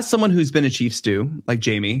 As someone who's been a chief stew, like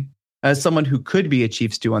Jamie, as someone who could be a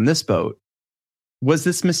chief stew on this boat, was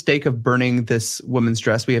this mistake of burning this woman's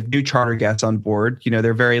dress? We have new charter guests on board. You know,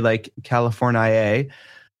 they're very like California.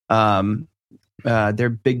 They're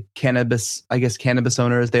big cannabis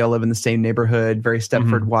owners. They all live in the same neighborhood, very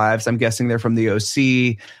Stepford wives. I'm guessing they're from the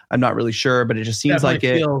OC. I'm not really sure, but it just seems like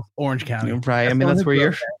it. Orange County. Right. I mean, that's where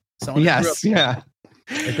you're. Yes. Yeah.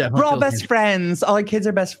 We're all best friends. All our kids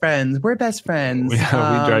are best friends. We're best friends. We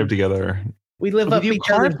drive together. We live up each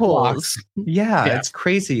other's blocks. Yeah, it's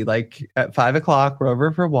crazy. Like at 5:00, we're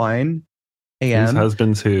over for wine. Whose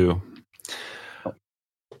husbands who?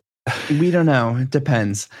 We don't know. It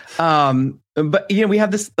depends. But you know, we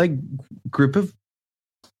have this like group of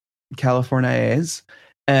Californians,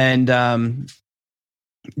 and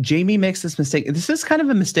Jamie makes this mistake. This is kind of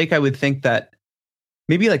a mistake I would think that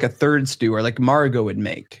maybe like a third stew or like Margot would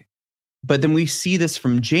make. But then we see this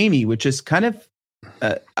from Jamie, which is kind of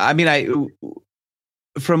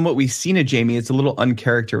from what we've seen of Jamie, it's a little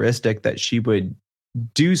uncharacteristic that she would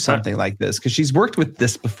do something like this because she's worked with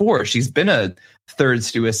this before. She's been a third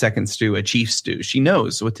stew, a second stew, a chief stew. She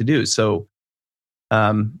knows what to do. So,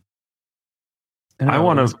 I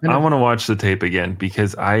want to watch the tape again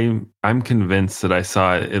because I'm convinced that I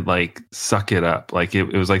saw it like suck it up. Like it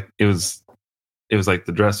was like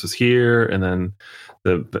the dress was here and then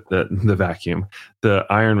the vacuum, the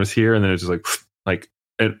iron was here and then it's just like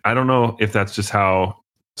I don't know if that's just how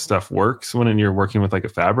stuff works when you're working with like a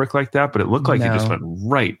fabric like that, but it looked like it just went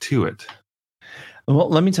right to it. Well,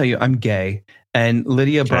 let me tell you, I'm gay. And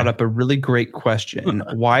Lydia brought up a really great question.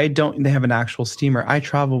 Why don't they have an actual steamer? I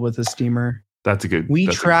travel with a steamer. We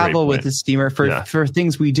travel with a steamer for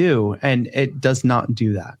things we do, and it does not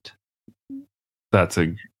do that. That's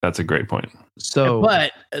a great point. So,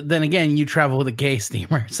 but then again, you travel with a gay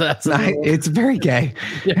steamer, so that's it's very gay.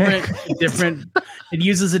 Different. It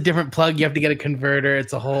uses a different plug. You have to get a converter.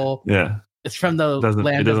 It's a whole. Yeah. It's from the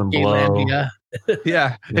land of Gaylandia.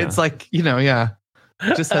 Yeah, it's like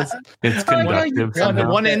It just has it's conductive.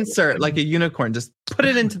 One insert like a unicorn. Just put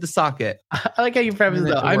it into the socket. I like how you preface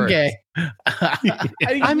though. I'm gay.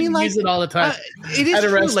 I mean, use it all the time. It is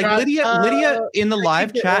true. Like Lydia in the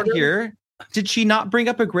live chat here. Did she not bring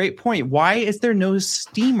up a great point? Why is there no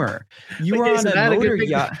steamer? You were on a motor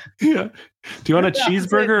yacht. Yeah. Do you want a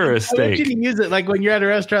cheeseburger or a steak? I want you to use it like when you're at a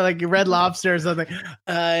restaurant, like your Red Lobster or something.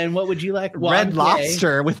 And what would you like? Well, Red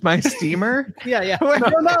Lobster with my steamer? Yeah.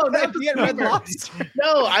 No, get Red Lobster.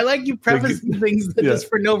 No, I like you preface things just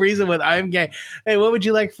for no reason with I'm gay. Hey, what would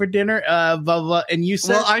you like for dinner? Blah, blah. And you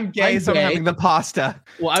said, well, I'm gay, so I'm having the pasta.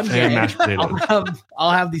 Well, I'm gay.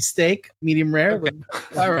 I'll have the steak, medium rare.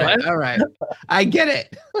 All right. I get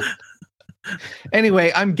it.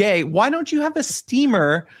 Anyway, I'm gay. Why don't you have a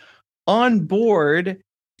steamer on board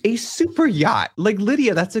a super yacht? Like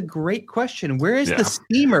Lydia, that's a great question. Where is the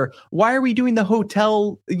steamer? Why are we doing the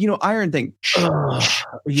hotel, iron thing?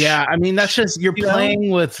 Yeah, I mean that's just you're playing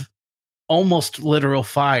with almost literal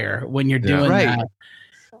fire when you're doing that.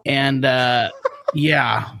 And I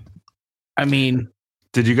mean,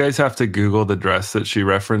 did you guys have to Google the dress that she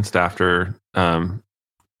referenced after?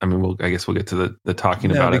 I mean, I guess we'll get to the talking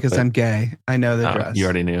about it. Because I'm gay. I know the dress. You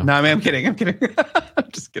already knew. No, I mean, I'm kidding. I'm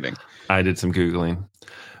just kidding. I did some Googling.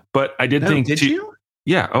 But I did think... Did you?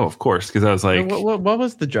 Yeah. Oh, of course. Because I was like... What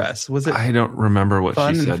was the dress? Was it I don't remember what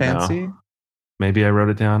fun she said and fancy? Now. Maybe I wrote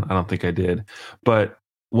it down. I don't think I did. But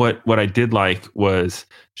what I did like was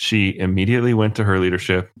she immediately went to her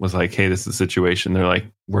leadership, was like, hey, this is the situation. They're like,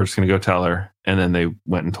 we're just going to go tell her. And then they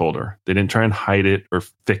went and told her. They didn't try and hide it or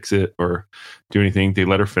fix it or do anything. They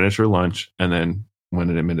let her finish her lunch and then went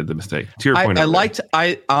and admitted the mistake. To your point,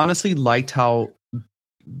 I honestly liked how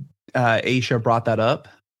Aisha brought that up.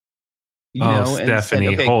 Stephanie,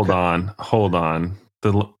 and said, hold on.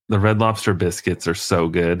 The Red Lobster biscuits are so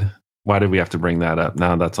good. Why did we have to bring that up?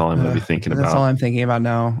 Now that's all I'm going to be thinking about. That's all I'm thinking about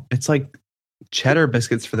now. It's like cheddar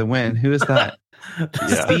biscuits for the win. Who is that?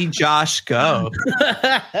 See Josh go.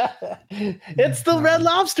 It's the Red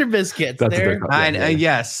Lobster biscuits.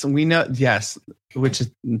 Yes, we know. Yes, which is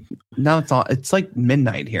now it's like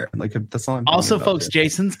midnight here. Like that's all I'm also, folks.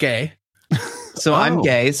 Jason's gay, so I'm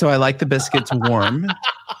gay. So I like the biscuits warm.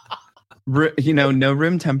 No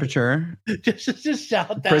room temperature. Just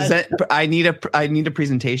shout that. I need a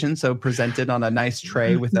presentation, so present it on a nice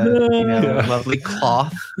tray with a lovely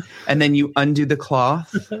cloth, and then you undo the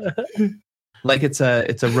cloth like it's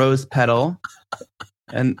a rose petal,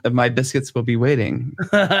 and my biscuits will be waiting.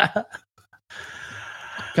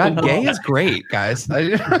 God, gay is great, guys.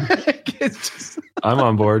 I'm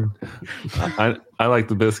on board. I like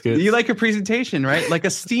the biscuits. You like a presentation, right? Like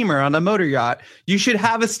a steamer on a motor yacht. You should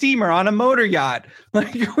have a steamer on a motor yacht.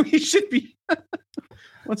 Like we should be.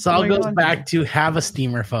 What's all goes back to have a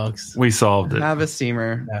steamer, folks. We solved it. Have a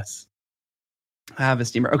steamer. Yes. Have a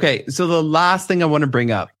steamer. Okay, so the last thing I want to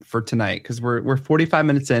bring up for tonight, because we're 45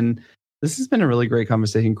 minutes in. This has been a really great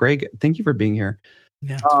conversation. Greg, thank you for being here.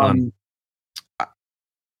 Yeah.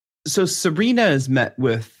 So Serena is met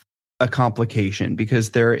with a complication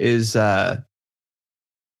because there is a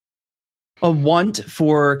want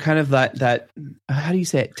for kind of that how do you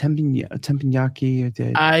say it?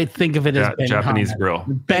 Teppanyaki? I think of it as Japanese grill.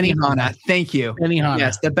 Benihana. Thank you. Benihana.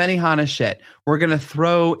 Yes, the Benihana shit. We're gonna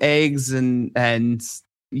throw eggs and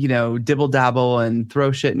dibble dabble and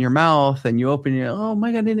throw shit in your mouth, and you open it. Oh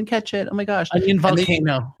my god, I didn't catch it. Oh my gosh, onion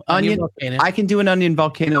volcano. Onion volcano. I can do an onion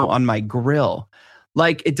volcano on my grill.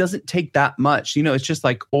 Like it doesn't take that much, it's just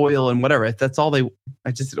like oil and whatever. That's all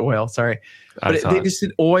I just did oil. Sorry, but they just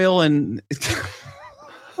did oil and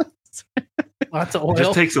Lots of oil. It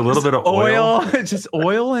just takes a little bit of oil. Just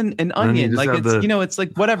oil and onion. Like it's it's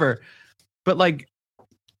like whatever. But like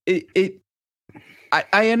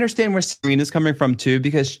I understand where Serena's coming from too,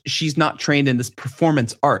 because she's not trained in this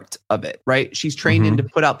performance art of it, right? She's trained in to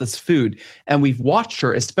put out this food. And we've watched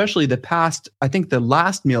her, especially I think the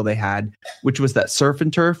last meal they had, which was that surf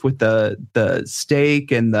and turf with the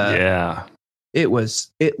steak and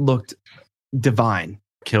it looked divine.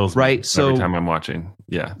 Kills me right. So every time I'm watching.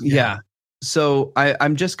 Yeah. So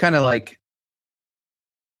I'm just kind of like,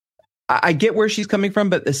 I get where she's coming from,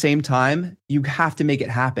 but at the same time, you have to make it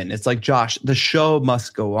happen. It's like, Josh, the show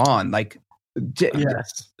must go on. Like,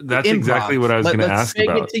 yes, that's exactly what I was going to ask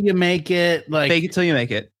about. Fake it till you make it. Like, fake it till you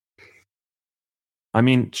make it. I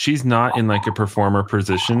mean, she's not in like a performer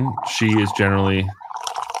position. She is generally.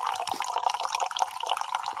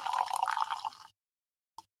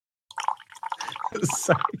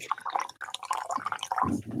 Sorry.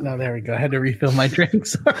 No, there we go. I had to refill my drink.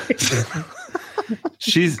 Sorry.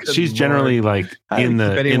 She's generally like in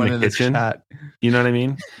the kitchen. You know what I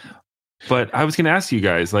mean? But I was going to ask you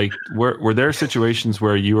guys, like, were there situations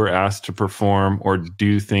where you were asked to perform or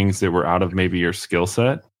do things that were out of maybe your skill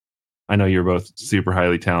set? I know you're both super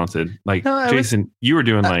highly talented. Like, Jason, you were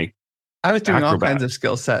doing I was doing all kinds of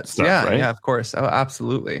skill sets. Stuff, right? Yeah, of course. Oh,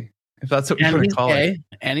 absolutely. If that's what you want to call it.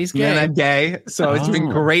 And he's gay. And I'm gay. So I was doing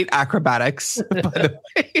great acrobatics, by the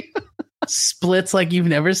way. Splits like you've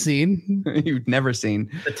never seen. You've never seen.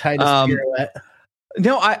 The tightest pirouette.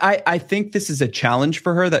 No, I think this is a challenge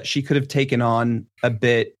for her that she could have taken on a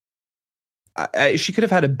bit. She could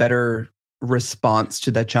have had a better response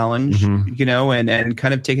to that challenge, and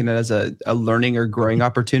kind of taken it as a learning or growing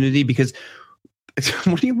opportunity. Because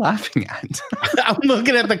what are you laughing at? I'm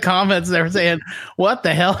looking at the comments. They're saying, "What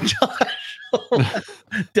the hell, Josh?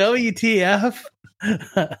 WTF?"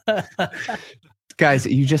 Guys,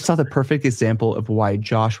 you just saw the perfect example of why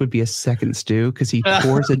Josh would be a second stew, because he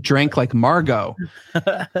pours a drink like Margot.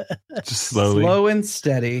 Just slowly. Slow and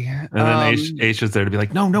steady. And then H is there to be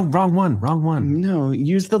like, no, wrong one. No,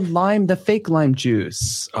 use the lime, the fake lime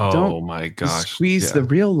juice. Oh my gosh. Squeeze the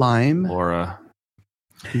real lime. Laura.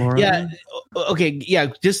 Yeah. Okay.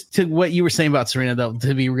 Yeah. Just to what you were saying about Serena, though,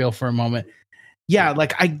 to be real for a moment. Yeah.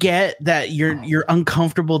 Like, I get that you're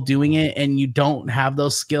uncomfortable doing it and you don't have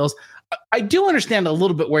those skills. I do understand a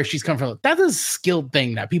little bit where she's come from. That is a skilled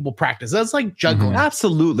thing that people practice. That's like juggling.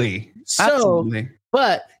 Absolutely.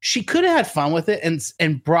 But she could have had fun with it and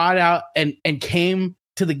brought out and came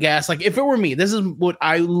to the guests. Like, if it were me, this is what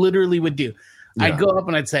I literally would do. Yeah. I'd go up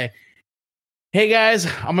and I'd say, "Hey guys,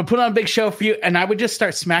 I'm gonna put on a big show for you," and I would just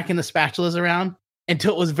start smacking the spatulas around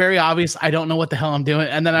until it was very obvious I don't know what the hell I'm doing,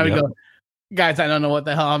 and then I would go, "Guys, I don't know what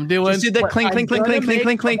the hell I'm doing." Just do that clink,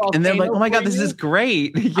 and then like, "Oh my god, this is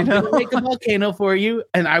great!" I'm gonna make a volcano for you,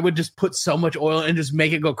 and I would just put so much oil and just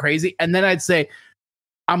make it go crazy, and then I'd say,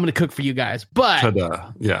 "I'm gonna cook for you guys," but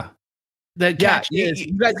the catch is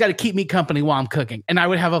you guys got to keep me company while I'm cooking, and I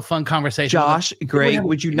would have a fun conversation. Josh, great.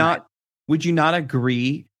 Would you not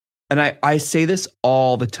agree? And I say this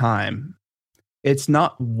all the time. It's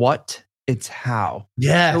not what, it's how.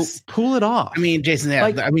 Yes. So pull it off. I mean, Jason, I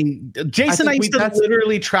used to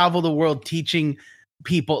literally travel the world teaching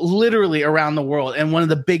people literally around the world. And one of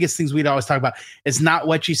the biggest things we'd always talk about is not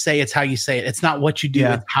what you say, it's how you say it. It's not what you do,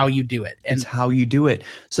 it's how you do it. And it's how you do it.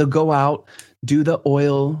 So go out, do the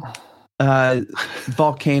oil onion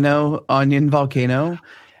volcano.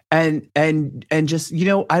 And just,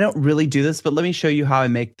 I don't really do this, but let me show you how I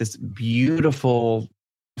make this beautiful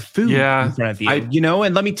food in front of you,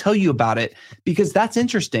 and let me tell you about it, because that's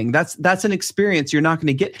interesting. That's an experience you're not going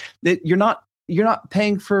to get. That you're not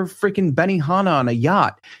paying for freaking Benihana on a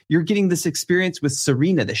yacht. You're getting this experience with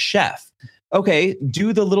Serena, the chef. Okay,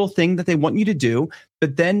 do the little thing that they want you to do,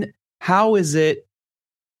 but then how is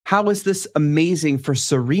this amazing for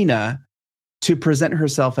Serena to present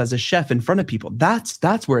herself as a chef in front of people? That's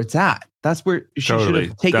where it's at. That's where she should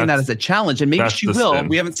have taken that as a challenge, and maybe she will. Spin.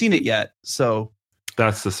 We haven't seen it yet, so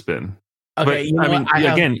that's the spin. Okay,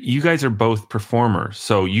 but, you guys are both performers,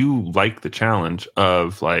 so you like the challenge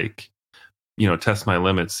of like, test my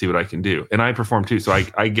limits, see what I can do, and I perform too, so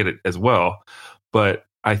I get it as well. But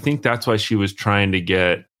I think that's why she was trying to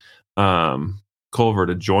get Culver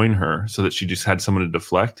to join her, so that she just had someone to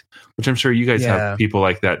deflect, which I'm sure you guys have people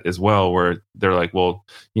like that as well, where they're like, well,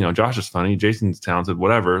 Josh is funny, Jason's talented,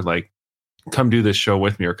 whatever, like, come do this show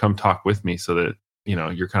with me or come talk with me, so that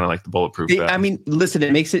you're kind of like the bulletproof vest. I mean, listen,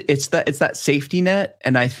 it's that safety net,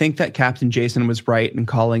 and I think that Captain Jason was right in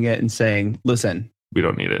calling it and saying, listen, we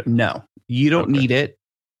don't need it. No, you don't need it.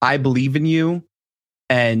 I believe in you,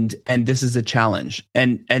 and this is a challenge,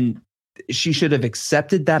 and she should have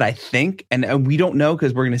accepted that, I think. And we don't know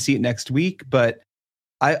because we're going to see it next week. But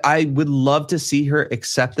I would love to see her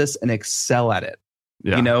accept this and excel at it.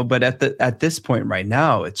 Yeah. You know, but at this point right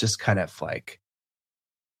now, it's just kind of like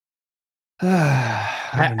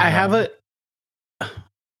I have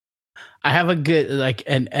a good like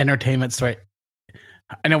an entertainment story.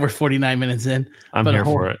 I know we're 49 minutes in. I'm here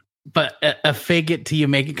for it. But a fake it till you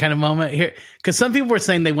make it kind of moment here, because some people were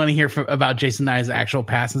saying they want to hear about Jason Nye's actual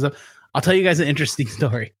past and stuff. I'll tell you guys an interesting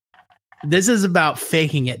story. This is about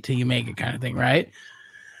faking it till you make it kind of thing, right?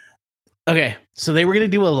 Okay, so they were going to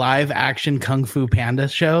do a live action Kung Fu Panda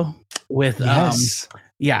show with what's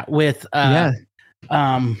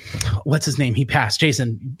his name? He passed.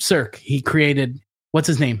 Jason Sirk. He created what's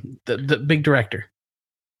his name? The big director.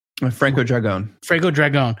 Franco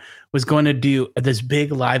Dragone was going to do this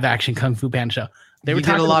big live action Kung Fu Panda show. He did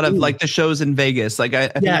a lot of like the shows in Vegas. Like I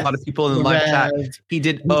think a lot of people in the live chat. He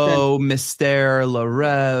did Mystère, Le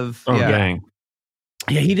Rêve. Dang.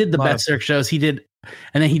 Yeah, he did the best Cirque shows. He did,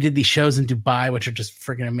 and then he did these shows in Dubai, which are just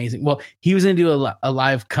freaking amazing. Well, he was going to do a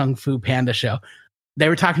live Kung Fu Panda show. They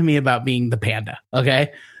were talking to me about being the panda.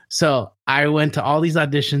 Okay, so I went to all these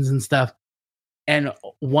auditions and stuff. And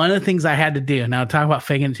one of the things I had to do, now talk about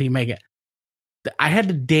faking it until you make it. I had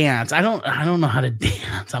to dance. I don't know how to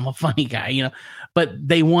dance. I'm a funny guy, you know, but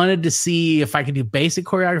they wanted to see if I could do basic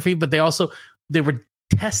choreography, but they were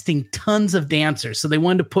testing tons of dancers. So they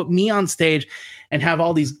wanted to put me on stage and have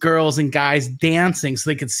all these girls and guys dancing so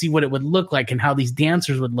they could see what it would look like and how these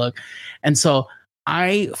dancers would look. And so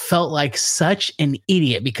I felt like such an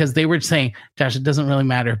idiot because they were saying, Josh, it doesn't really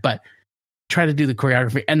matter, but try to do the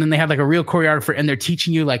choreography. And then they had like a real choreographer and they're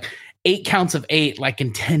teaching you like 8 counts of 8, like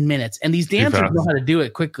in 10 minutes. And these dancers know how to do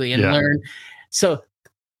it quickly and learn. So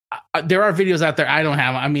there are videos out there. I don't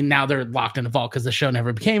have, I mean, now they're locked in the vault because the show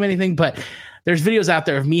never became anything, but there's videos out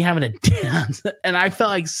there of me having to dance. And I felt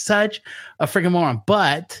like such a freaking moron,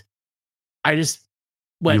 but I just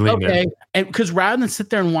went, okay. And because rather than sit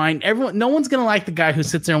there and whine, no one's going to like the guy who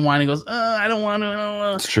sits there and whine and goes, I don't want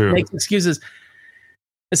to, it's true. Makes excuses.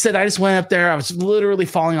 I said, I just went up there. I was literally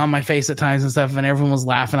falling on my face at times and stuff, and everyone was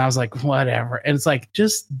laughing. I was like, whatever. And it's like,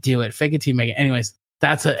 just do it. Fake it till you make it. Anyways,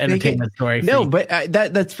 that's an entertainment story. No, but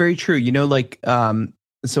that's very true. You know, like,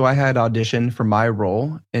 so I had auditioned for my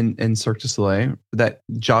role in Cirque du Soleil that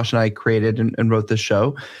Josh and I created and wrote the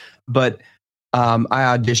show. But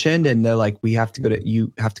I auditioned and they're like, you have to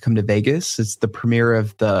come to Vegas. It's the premiere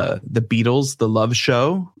of the Beatles, The Love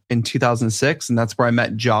Show in 2006. And that's where I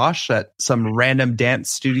met Josh at some random dance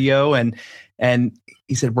studio. And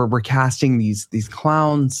he said, we're casting these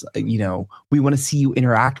clowns, you know, we want to see you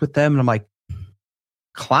interact with them. And I'm like,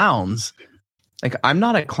 clowns? Like, I'm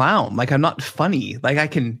not a clown. Like, I'm not funny. Like I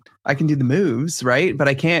can do the moves, right? But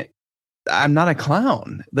I'm not a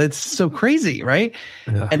clown. That's so crazy, right?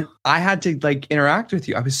 Yeah. And I had to like interact with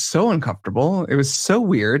you. I was so uncomfortable. It was so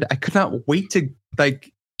weird. I could not wait to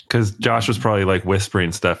like. Because Josh was probably like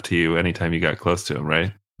whispering stuff to you anytime you got close to him,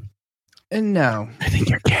 right? And no, I think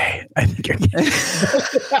you're gay. I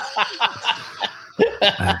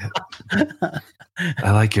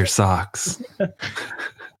like your socks.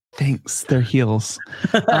 Thanks. They're heels.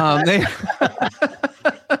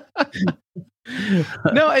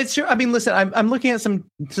 No, it's true. I mean, listen, I'm looking at some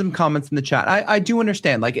comments in the chat. I do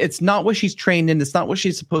understand. Like, it's not what she's trained in. It's not what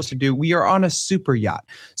she's supposed to do. We are on a super yacht.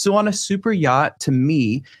 So on a super yacht, to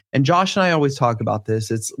me, and Josh and I always talk about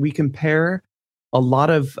this, we compare a lot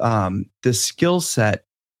of the skill set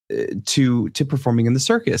to performing in the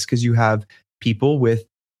circus, because you have people with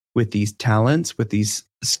these talents, with these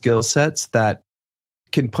skill sets that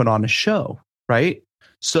can put on a show, right?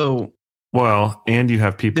 So. Well, and you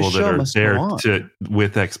have people that are there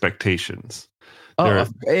with expectations.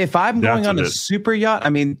 If I'm going on a super yacht, I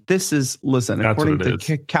mean, listen, according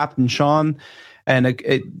to Captain Sean, and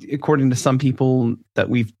according to some people that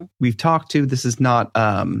we've talked to, this is not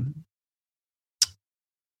a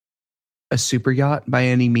super yacht by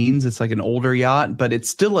any means. It's like an older yacht, but it's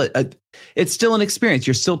still it's still an experience.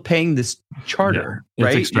 You're still paying this charter,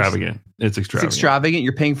 right? It's extravagant. It's extravagant.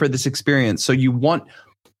 You're paying for this experience, so you want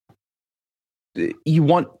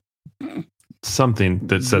something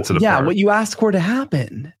that sets it apart. Yeah, what you ask for to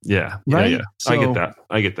happen. Yeah, right. Yeah. So,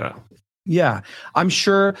 I get that. Yeah, I'm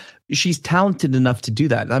sure she's talented enough to do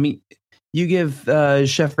that. I mean, you give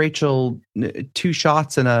Chef Rachel 2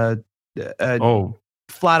 shots and a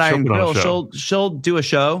flat iron grill, she'll do a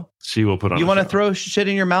show. She will put on. You want to throw shit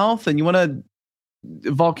in your mouth and you want a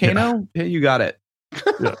volcano? Yeah, you got it.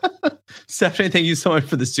 Yeah. Stephanie, thank you so much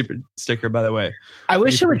for the super sticker, by the way. I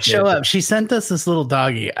wish it would show up. She sent us this little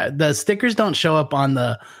doggy. The stickers don't show up on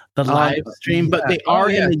the live stream, but they are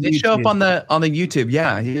in the they YouTube. show up on the YouTube.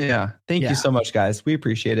 Yeah. Thank you so much, guys. We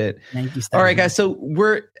appreciate it. Thank you. All right, guys. So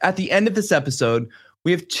we're at the end of this episode.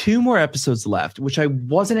 We have 2 more episodes left, which I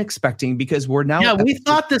wasn't expecting because we're now. Yeah, we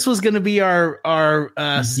thought this was going to be our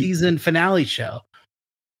season finale show.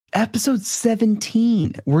 Episode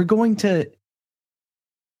 17. We're going to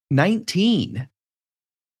 19.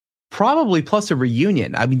 Probably plus a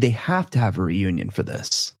reunion. I mean, they have to have a reunion for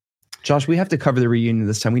this. Josh, we have to cover the reunion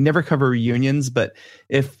this time. We never cover reunions, but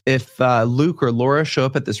if Luke or Laura show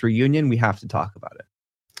up at this reunion, we have to talk about it.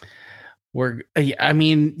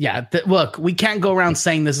 Look, we can't go around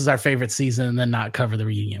saying this is our favorite season and then not cover the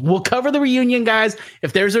reunion. We'll cover the reunion, guys.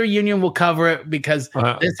 If there's a reunion, we'll cover it because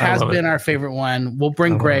this has been our favorite one. We'll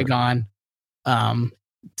bring Greg on.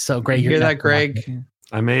 So Greg, you hear that, Greg?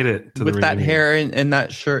 I made it to with that hair and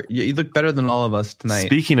that shirt. You look better than all of us tonight.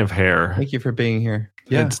 Speaking of hair, thank you for being here.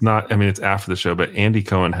 Yeah, it's not. I mean, it's after the show, but Andy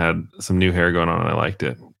Cohen had some new hair going on, and I liked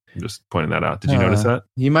it. I'm just pointing that out. Did you notice that?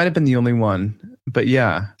 You might have been the only one, but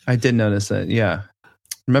yeah, I did notice it. Yeah,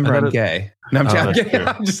 remember I'm gay. No, I'm kidding.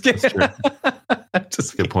 I'm just kidding.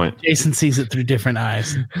 Just good point. Jason sees it through different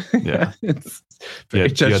eyes. Yeah, it's very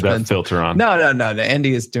you had that filter on. No.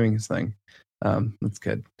 Andy is doing his thing. That's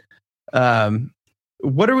good.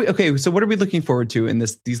 What are we looking forward to in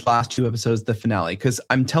these last 2 episodes, the finale? Because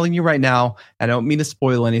I'm telling you right now, I don't mean to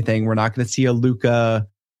spoil anything. We're not going to see a Luca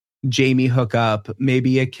Jamie hookup,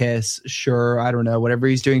 maybe a kiss. Sure, I don't know. Whatever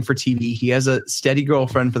he's doing for TV, he has a steady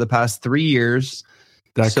girlfriend for the past 3 years.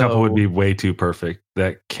 That couple would be way too perfect.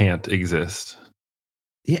 That can't exist.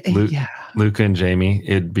 Yeah, Luca and Jamie,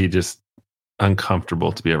 it'd be just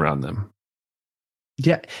uncomfortable to be around them.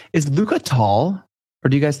 Yeah, is Luca tall, or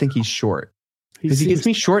do you guys think he's short? Because he gives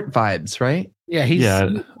me short vibes, right? Yeah, I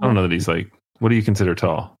don't know that he's like. What do you consider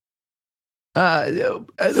tall?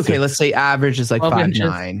 Okay, let's say average is like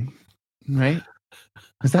 5'9", right?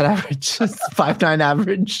 Is that average? 5'9"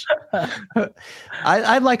 average.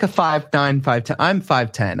 I'd like a 5'9", 5'10". I'm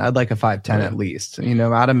 5'10". I'd like a 5'10" at least. You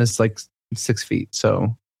know, Adam is like 6 feet,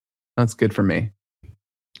 so that's good for me.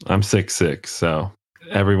 I'm 6'6", so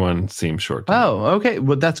everyone seems short. Oh, okay.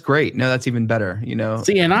 Well, that's great. No, that's even better. You know.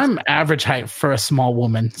 See, and I'm average height for a small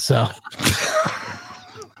woman, so.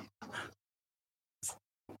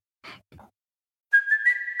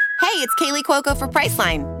 Hey, it's Kaylee Cuoco for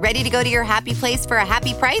Priceline. Ready to go to your happy place for a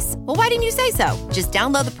happy price? Well, why didn't you say so? Just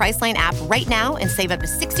download the Priceline app right now and save up to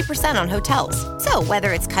 60% on hotels. So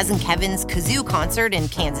whether it's Cousin Kevin's Kazoo Concert in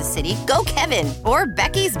Kansas City, go Kevin, or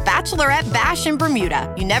Becky's Bachelorette Bash in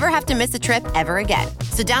Bermuda, you never have to miss a trip ever again.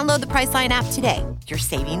 So download the Priceline app today. Your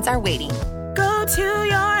savings are waiting. Go to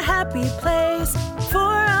your happy place for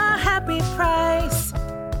a happy price.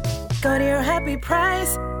 Go to your happy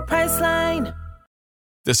price, Priceline.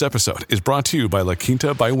 This episode is brought to you by La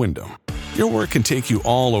Quinta by Wyndham. Your work can take you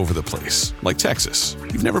all over the place, like Texas.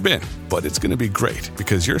 You've never been, but it's going to be great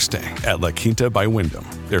because you're staying at La Quinta by Wyndham.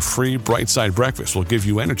 Their free Bright Side breakfast will give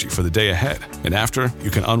you energy for the day ahead. And after,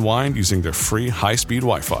 you can unwind using their free high-speed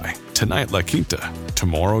Wi-Fi. Tonight, La Quinta.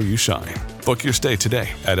 Tomorrow, you shine. Book your stay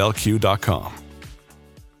today at LQ.com.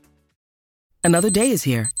 Another day is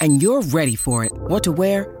here, and you're ready for it. What to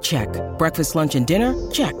wear? Check. Breakfast, lunch, and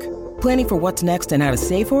dinner? Check. Planning for what's next and how to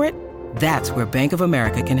save for it? That's where Bank of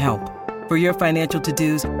America can help. For your financial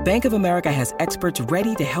to-dos, Bank of America has experts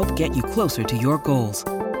ready to help get you closer to your goals.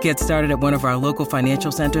 Get started at one of our local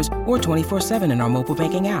financial centers or 24/7 in our mobile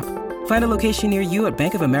banking app. Find a location near you at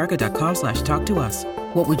bankofamerica.com/talktous.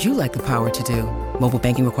 What would you like the power to do? Mobile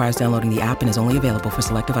banking requires downloading the app and is only available for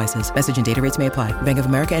select devices. Message and data rates may apply. Bank of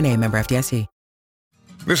America N.A., member FDIC.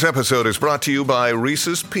 This episode is brought to you by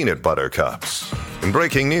Reese's Peanut Butter Cups. In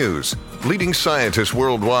breaking news, leading scientists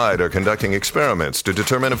worldwide are conducting experiments to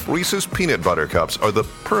determine if Reese's Peanut Butter Cups are the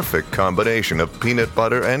perfect combination of peanut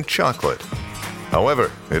butter and chocolate.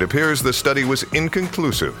 However, it appears the study was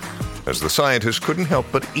inconclusive, as the scientists couldn't help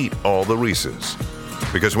but eat all the Reese's.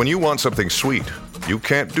 Because when you want something sweet, you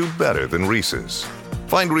can't do better than Reese's.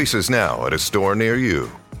 Find Reese's now at a store near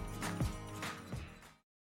you.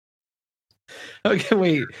 Okay,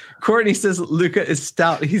 wait. Courtney says Luca is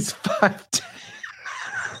stout. He's 5'10".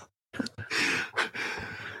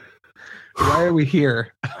 Why are we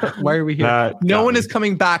here? Why are we here? No one is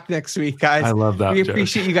coming back next week, guys. I love that. We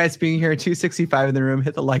appreciate you guys being here. 265 in the room.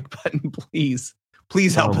 Hit the like button, please.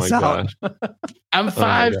 Please help us out. I'm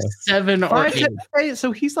 5'7" or 8.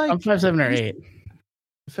 So he's like, I'm 5'7" or 8.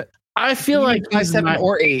 I feel like 5'7"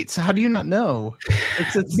 or 8. So how do you not know?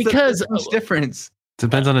 It's because much difference.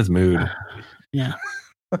 Depends on his mood. Yeah.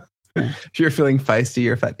 If you're feeling feisty,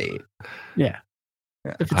 you're 5'8". Yeah.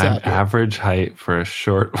 If it's I'm out there. average height for a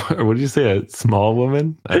short. What did you say? A small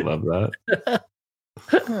woman? I love that.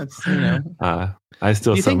 It's, you know. I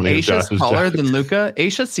still. Do you think somebody Aisha's Josh's taller jokes. than Luca?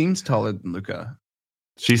 Aisha seems taller than Luca.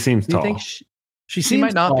 She seems Do you tall. think She she seems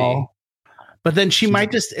might not tall, but then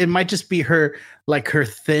it might just be her, like her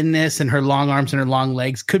thinness and her long arms and her long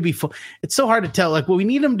legs could be full. It's so hard to tell. Like what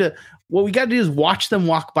we got to do is watch them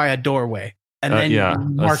walk by a doorway. And then a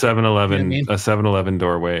mark it, 7-Eleven, you know what I mean? a 7-Eleven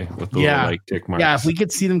doorway with the little like tick marks. Yeah, if we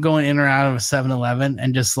could see them going in or out of a 7-Eleven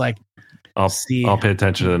and just like I'll see. I'll pay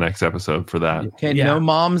attention to the next episode for that. Okay, no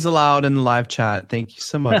moms allowed in the live chat. Thank you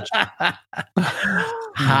so much.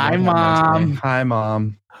 Hi, Mom. Hi,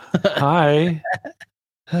 Mom. Hi.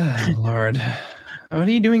 Oh, Lord. What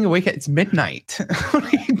are you doing awake? It's midnight. What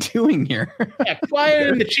are you doing here? Yeah, quiet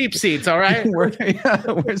in the cheap seats, all right?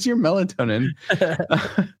 Where's your melatonin?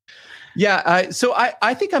 So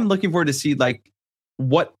I think I'm looking forward to see like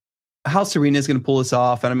how Serena's going to pull this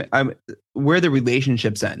off, and I'm where the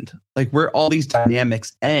relationships end, like where all these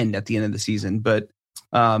dynamics end at the end of the season. But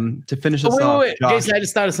to finish this off, wait. Josh, Jason, I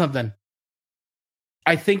just thought of something.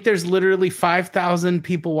 I think there's literally 5,000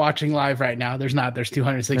 people watching live right now. There's not. There's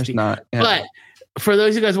 260. there's not. Yeah. But for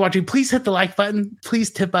those of you guys watching, please hit the like button. Please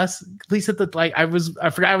tip us. Please hit the like. I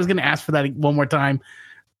forgot I was going to ask for that one more time.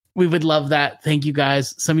 We would love that. Thank you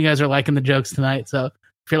guys. Some of you guys are liking the jokes tonight. So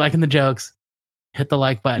if you're liking the jokes, hit the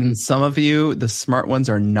like button. And some of you, the smart ones,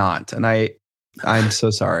 are not. And I'm so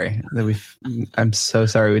sorry that I'm so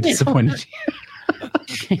sorry we disappointed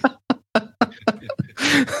you.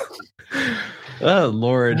 Oh,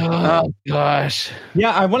 Lord. Oh, gosh. Yeah,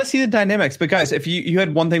 I want to see the dynamics. But guys, if you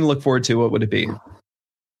had one thing to look forward to, what would it be?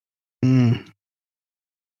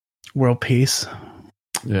 World peace.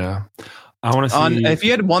 Yeah. I want to see. If you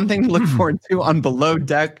had one thing to look forward to on Below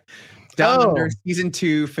Deck Down Under season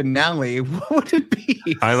 2 finale, what would it be?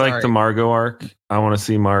 I like the Margot arc. I want to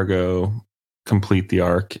see Margot complete the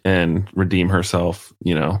arc and redeem herself,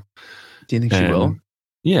 you know. Do you think she will?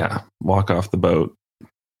 Yeah. Walk off the boat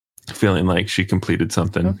feeling like she completed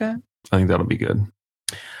something. Okay. I think that'll be good.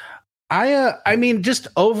 I mean, just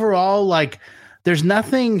overall, like, there's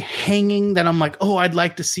nothing hanging that I'm like, oh, I'd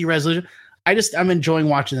like to see resolution. I'm enjoying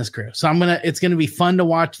watching this crew. So it's going to be fun to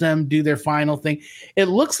watch them do their final thing. It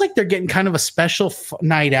looks like they're getting kind of a special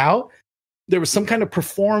night out. There was some kind of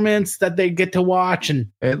performance that they get to watch, and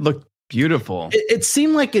it looked beautiful. It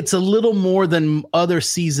seemed like it's a little more than other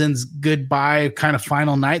seasons goodbye kind of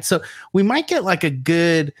final night. So we might get like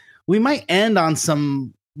we might end on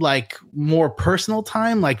some like more personal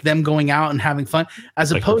time, like them going out and having fun,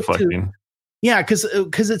 as like opposed reflecting. Because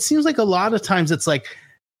it seems like a lot of times it's like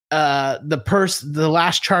the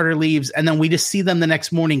last charter leaves, and then we just see them the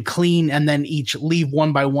next morning clean, and then each leave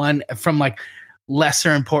one by one from like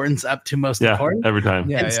lesser importance up to most important every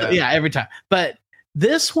time. Every time. But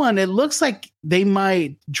this one, it looks like they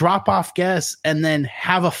might drop off guests and then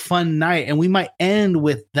have a fun night, and we might end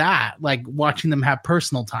with that, like watching them have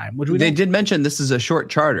personal time. They did mention this is a short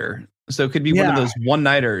charter, so it could be one of those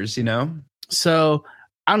one-nighters, you know. So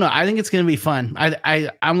I don't know. I think it's going to be fun.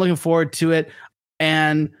 I'm looking forward to it,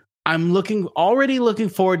 and I'm already looking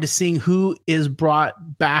forward to seeing who is brought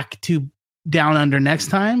back to Down Under next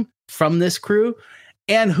time from this crew,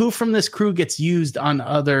 and who from this crew gets used on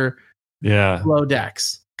other Below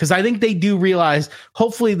Decks. Because I think they do realize,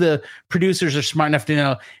 hopefully the producers are smart enough to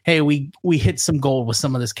know, hey, we hit some gold with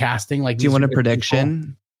some of this casting. Like, do you want a prediction?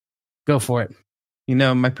 People. Go for it. You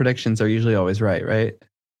know, my predictions are usually always right?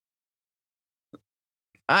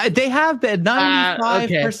 They have been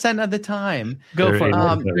 95% of the time. Go for it.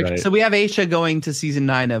 Right. So we have Aisha going to season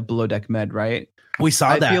 9 of Below Deck Med, right? We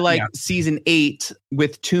saw that. I feel like season 8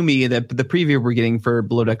 with Toomey, the preview we're getting for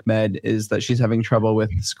Below Deck Med is that she's having trouble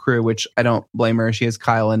with this crew, which I don't blame her. She has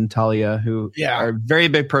Kyle and Talia, who are very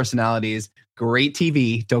big personalities. Great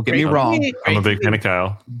TV. Don't get me wrong. I'm a big fan of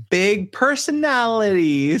Kyle. Big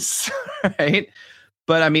personalities, right?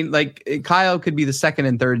 But I mean, like, Kyle could be the second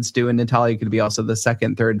and third stew, and Natalia could be also the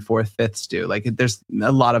second, third, fourth, fifth stew. Like, there's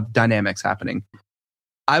a lot of dynamics happening.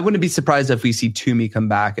 I wouldn't be surprised if we see Toomey come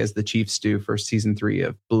back as the chief stew for season 3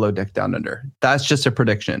 of Below Deck Down Under. That's just a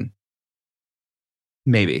prediction.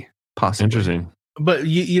 Maybe. Possibly. Interesting. But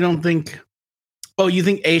you don't think... Oh, you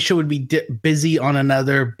think Aisha would be busy on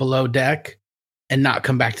another Below Deck and not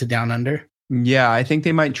come back to Down Under? Yeah, I think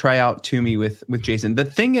they might try out Toomey with Jason. The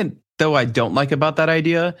thing, though, I don't like about that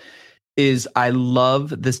idea is I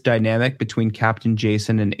love this dynamic between Captain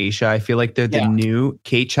Jason and Aisha. I feel like they're the new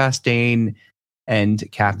Kate Chastain and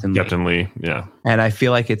Captain Lee. Yeah. And I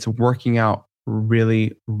feel like it's working out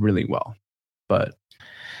really, really well. But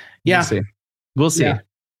we'll see.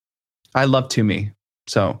 I love Toomey.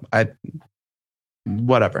 So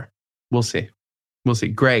whatever. We'll see.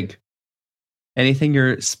 Greg, anything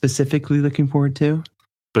you're specifically looking forward to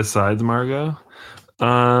besides Margot?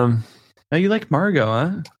 Oh, you like Margot,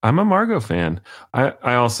 huh? I'm a Margot fan.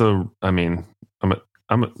 I also, I mean,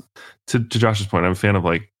 to Josh's point, I'm a fan of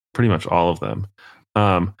like pretty much all of them.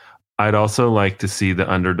 I'd also like to see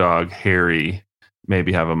the underdog Harry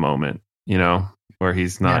maybe have a moment, where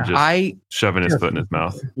he's not just shoving his foot in his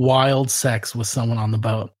mouth. Wild sex with someone on the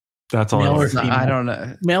boat. That's all. I don't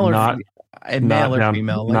know. Male or not, female? Male or down,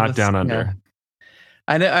 female? Not down under.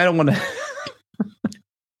 I don't want to.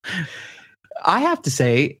 I have to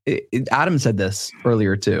say, Adam said this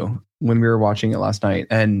earlier too when we were watching it last night,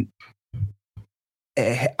 and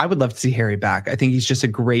I would love to see Harry back. I think he's just a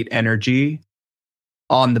great energy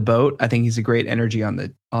on the boat. I think he's a great energy on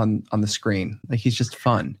the screen. Like he's just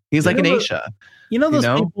fun. He's like an Aisha. Those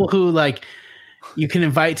people who like you can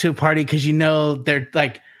invite to a party because they're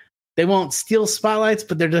like they won't steal spotlights,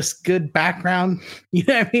 but they're just good background. You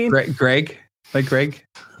know what I mean? Greg.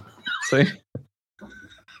 Sorry.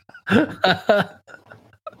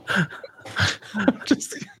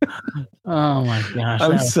 Oh my gosh!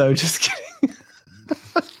 I'm so just kidding.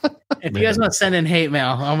 If you guys want to send in hate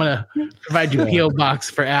mail, I'm gonna provide you a PO box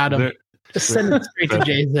for Adam. Just send it straight to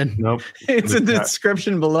Jason. Nope, it's in the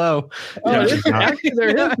description below. Oh, actually,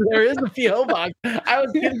 there is a PO box. I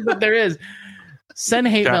was kidding, but there is. Send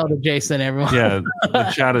hate mail to Jason, everyone. Yeah,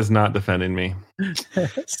 the chat is not defending me.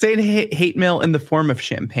 Send hate mail in the form of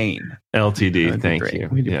champagne. LTD, thank you.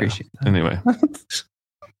 We'd appreciate that. Anyway,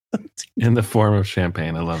 in the form of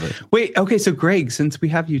champagne. I love it. Wait, okay, so Greg, since we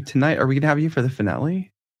have you tonight, are we going to have you for the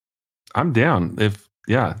finale? I'm down. Can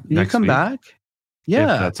you come back?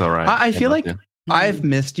 Yeah. If that's all right. I feel like I've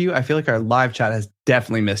missed you. I feel like our live chat has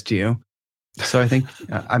definitely missed you. So I think,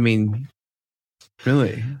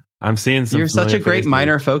 really. I'm seeing some. You're such a great faces.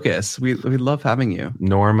 minor focus. We love having you.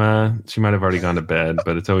 Norma, she might have already gone to bed,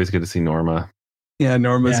 but it's always good to see Norma. Yeah,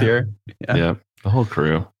 Norma's here. Yeah, the whole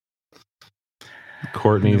crew.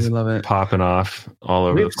 Courtney's popping off all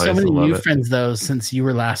over the place. We have so many new friends though since you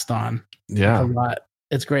were last on. Yeah, a lot.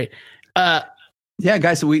 It's great. Yeah,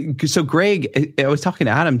 guys. So Greg, I was talking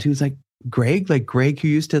to Adam too. He's like, Greg who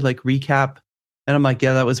used to like recap, and I'm like,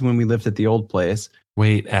 yeah, that was when we lived at the old place.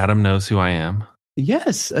 Wait, Adam knows who I am.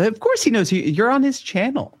 Yes, of course he knows. You're on his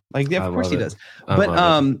channel. Like, of course he does.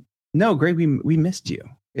 But no, Greg, we missed you.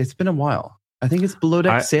 It's been a while. I think it's Below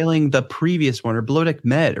Deck Sailing, the previous one, or Below Deck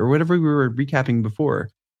Med, or whatever we were recapping before.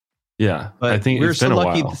 Yeah, but I think we're so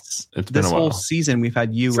lucky. This whole season we've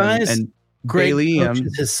had you and Greg Bailey.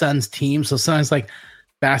 Coaches his son's team, so sometimes like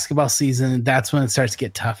basketball season, that's when it starts to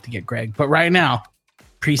get tough to get Greg. But right now,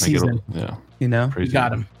 preseason, you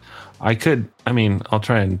got him. I'll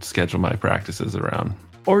try and schedule my practices around.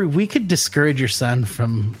 Or we could discourage your son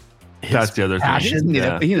from his That's the other passion.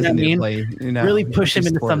 thing. He doesn't need to play. Really push him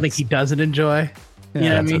into something he doesn't enjoy. Yeah, you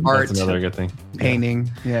know what I mean? Art, that's another good thing. Painting.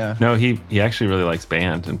 Yeah. No, he actually really likes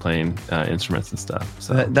band and playing instruments and stuff.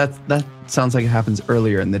 So that sounds like it happens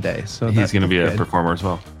earlier in the day. So he's going to be a performer as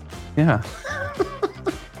well. Yeah.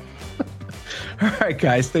 All right,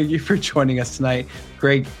 guys. Thank you for joining us tonight.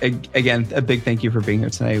 Greg, again, a big thank you for being here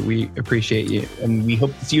tonight. We appreciate you, and we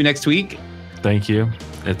hope to see you next week. Thank you.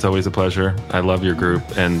 It's always a pleasure. I love your group,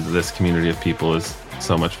 and this community of people is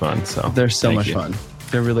so much fun. So they're so much fun.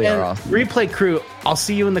 They really are awesome. Replay crew, I'll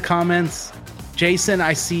see you in the comments. Jason,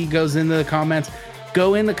 I see goes into the comments.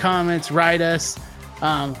 Go in the comments, write us.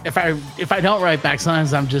 If I don't write back,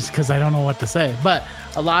 sometimes I'm just because I don't know what to say. But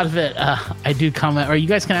a lot of it, I do comment, or you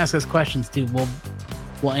guys can ask us questions too.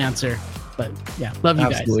 We'll answer. But yeah, love you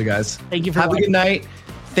Absolutely, guys. Thank you for have watching. a good night.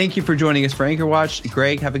 Thank you for joining us for Anchor Watch.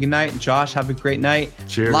 Greg, have a good night. Josh, have a great night.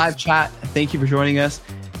 Cheers. Live chat. Thank you for joining us.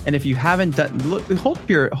 And if you haven't done, hold up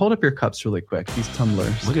your cups really quick. These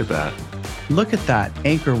tumblers. Look at that. Look at that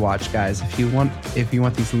Anchor Watch, guys. If you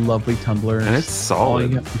want these lovely tumblers, and it's solid. All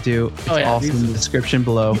you have to do, it's also in the description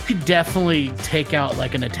below. You could definitely take out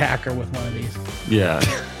like an attacker with one of these. Yeah.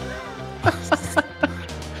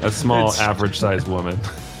 A small, average-sized woman.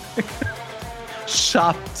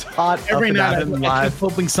 Shop taught every night. I live. keep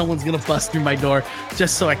hoping someone's gonna bust through my door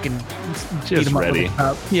just so I can just them ready.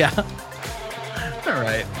 Up. Yeah. All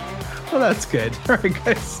right. Well, that's good. All right,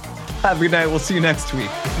 guys. Have a good night. We'll see you next week.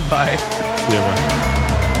 Bye. See you, everyone.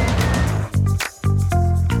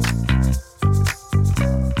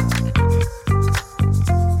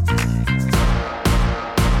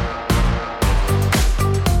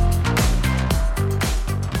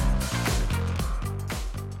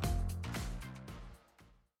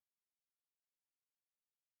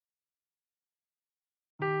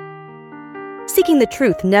 Seeking the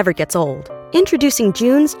truth never gets old. Introducing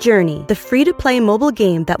June's Journey, the free-to-play mobile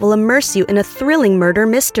game that will immerse you in a thrilling murder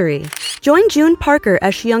mystery. Join June Parker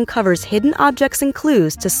as she uncovers hidden objects and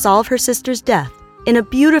clues to solve her sister's death in a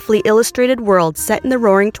beautifully illustrated world set in the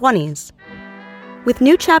Roaring '20s. With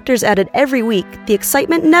new chapters added every week, the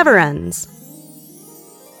excitement never ends.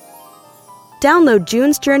 Download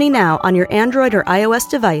June's Journey now on your Android or iOS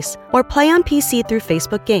device, or play on PC through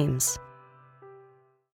Facebook Games.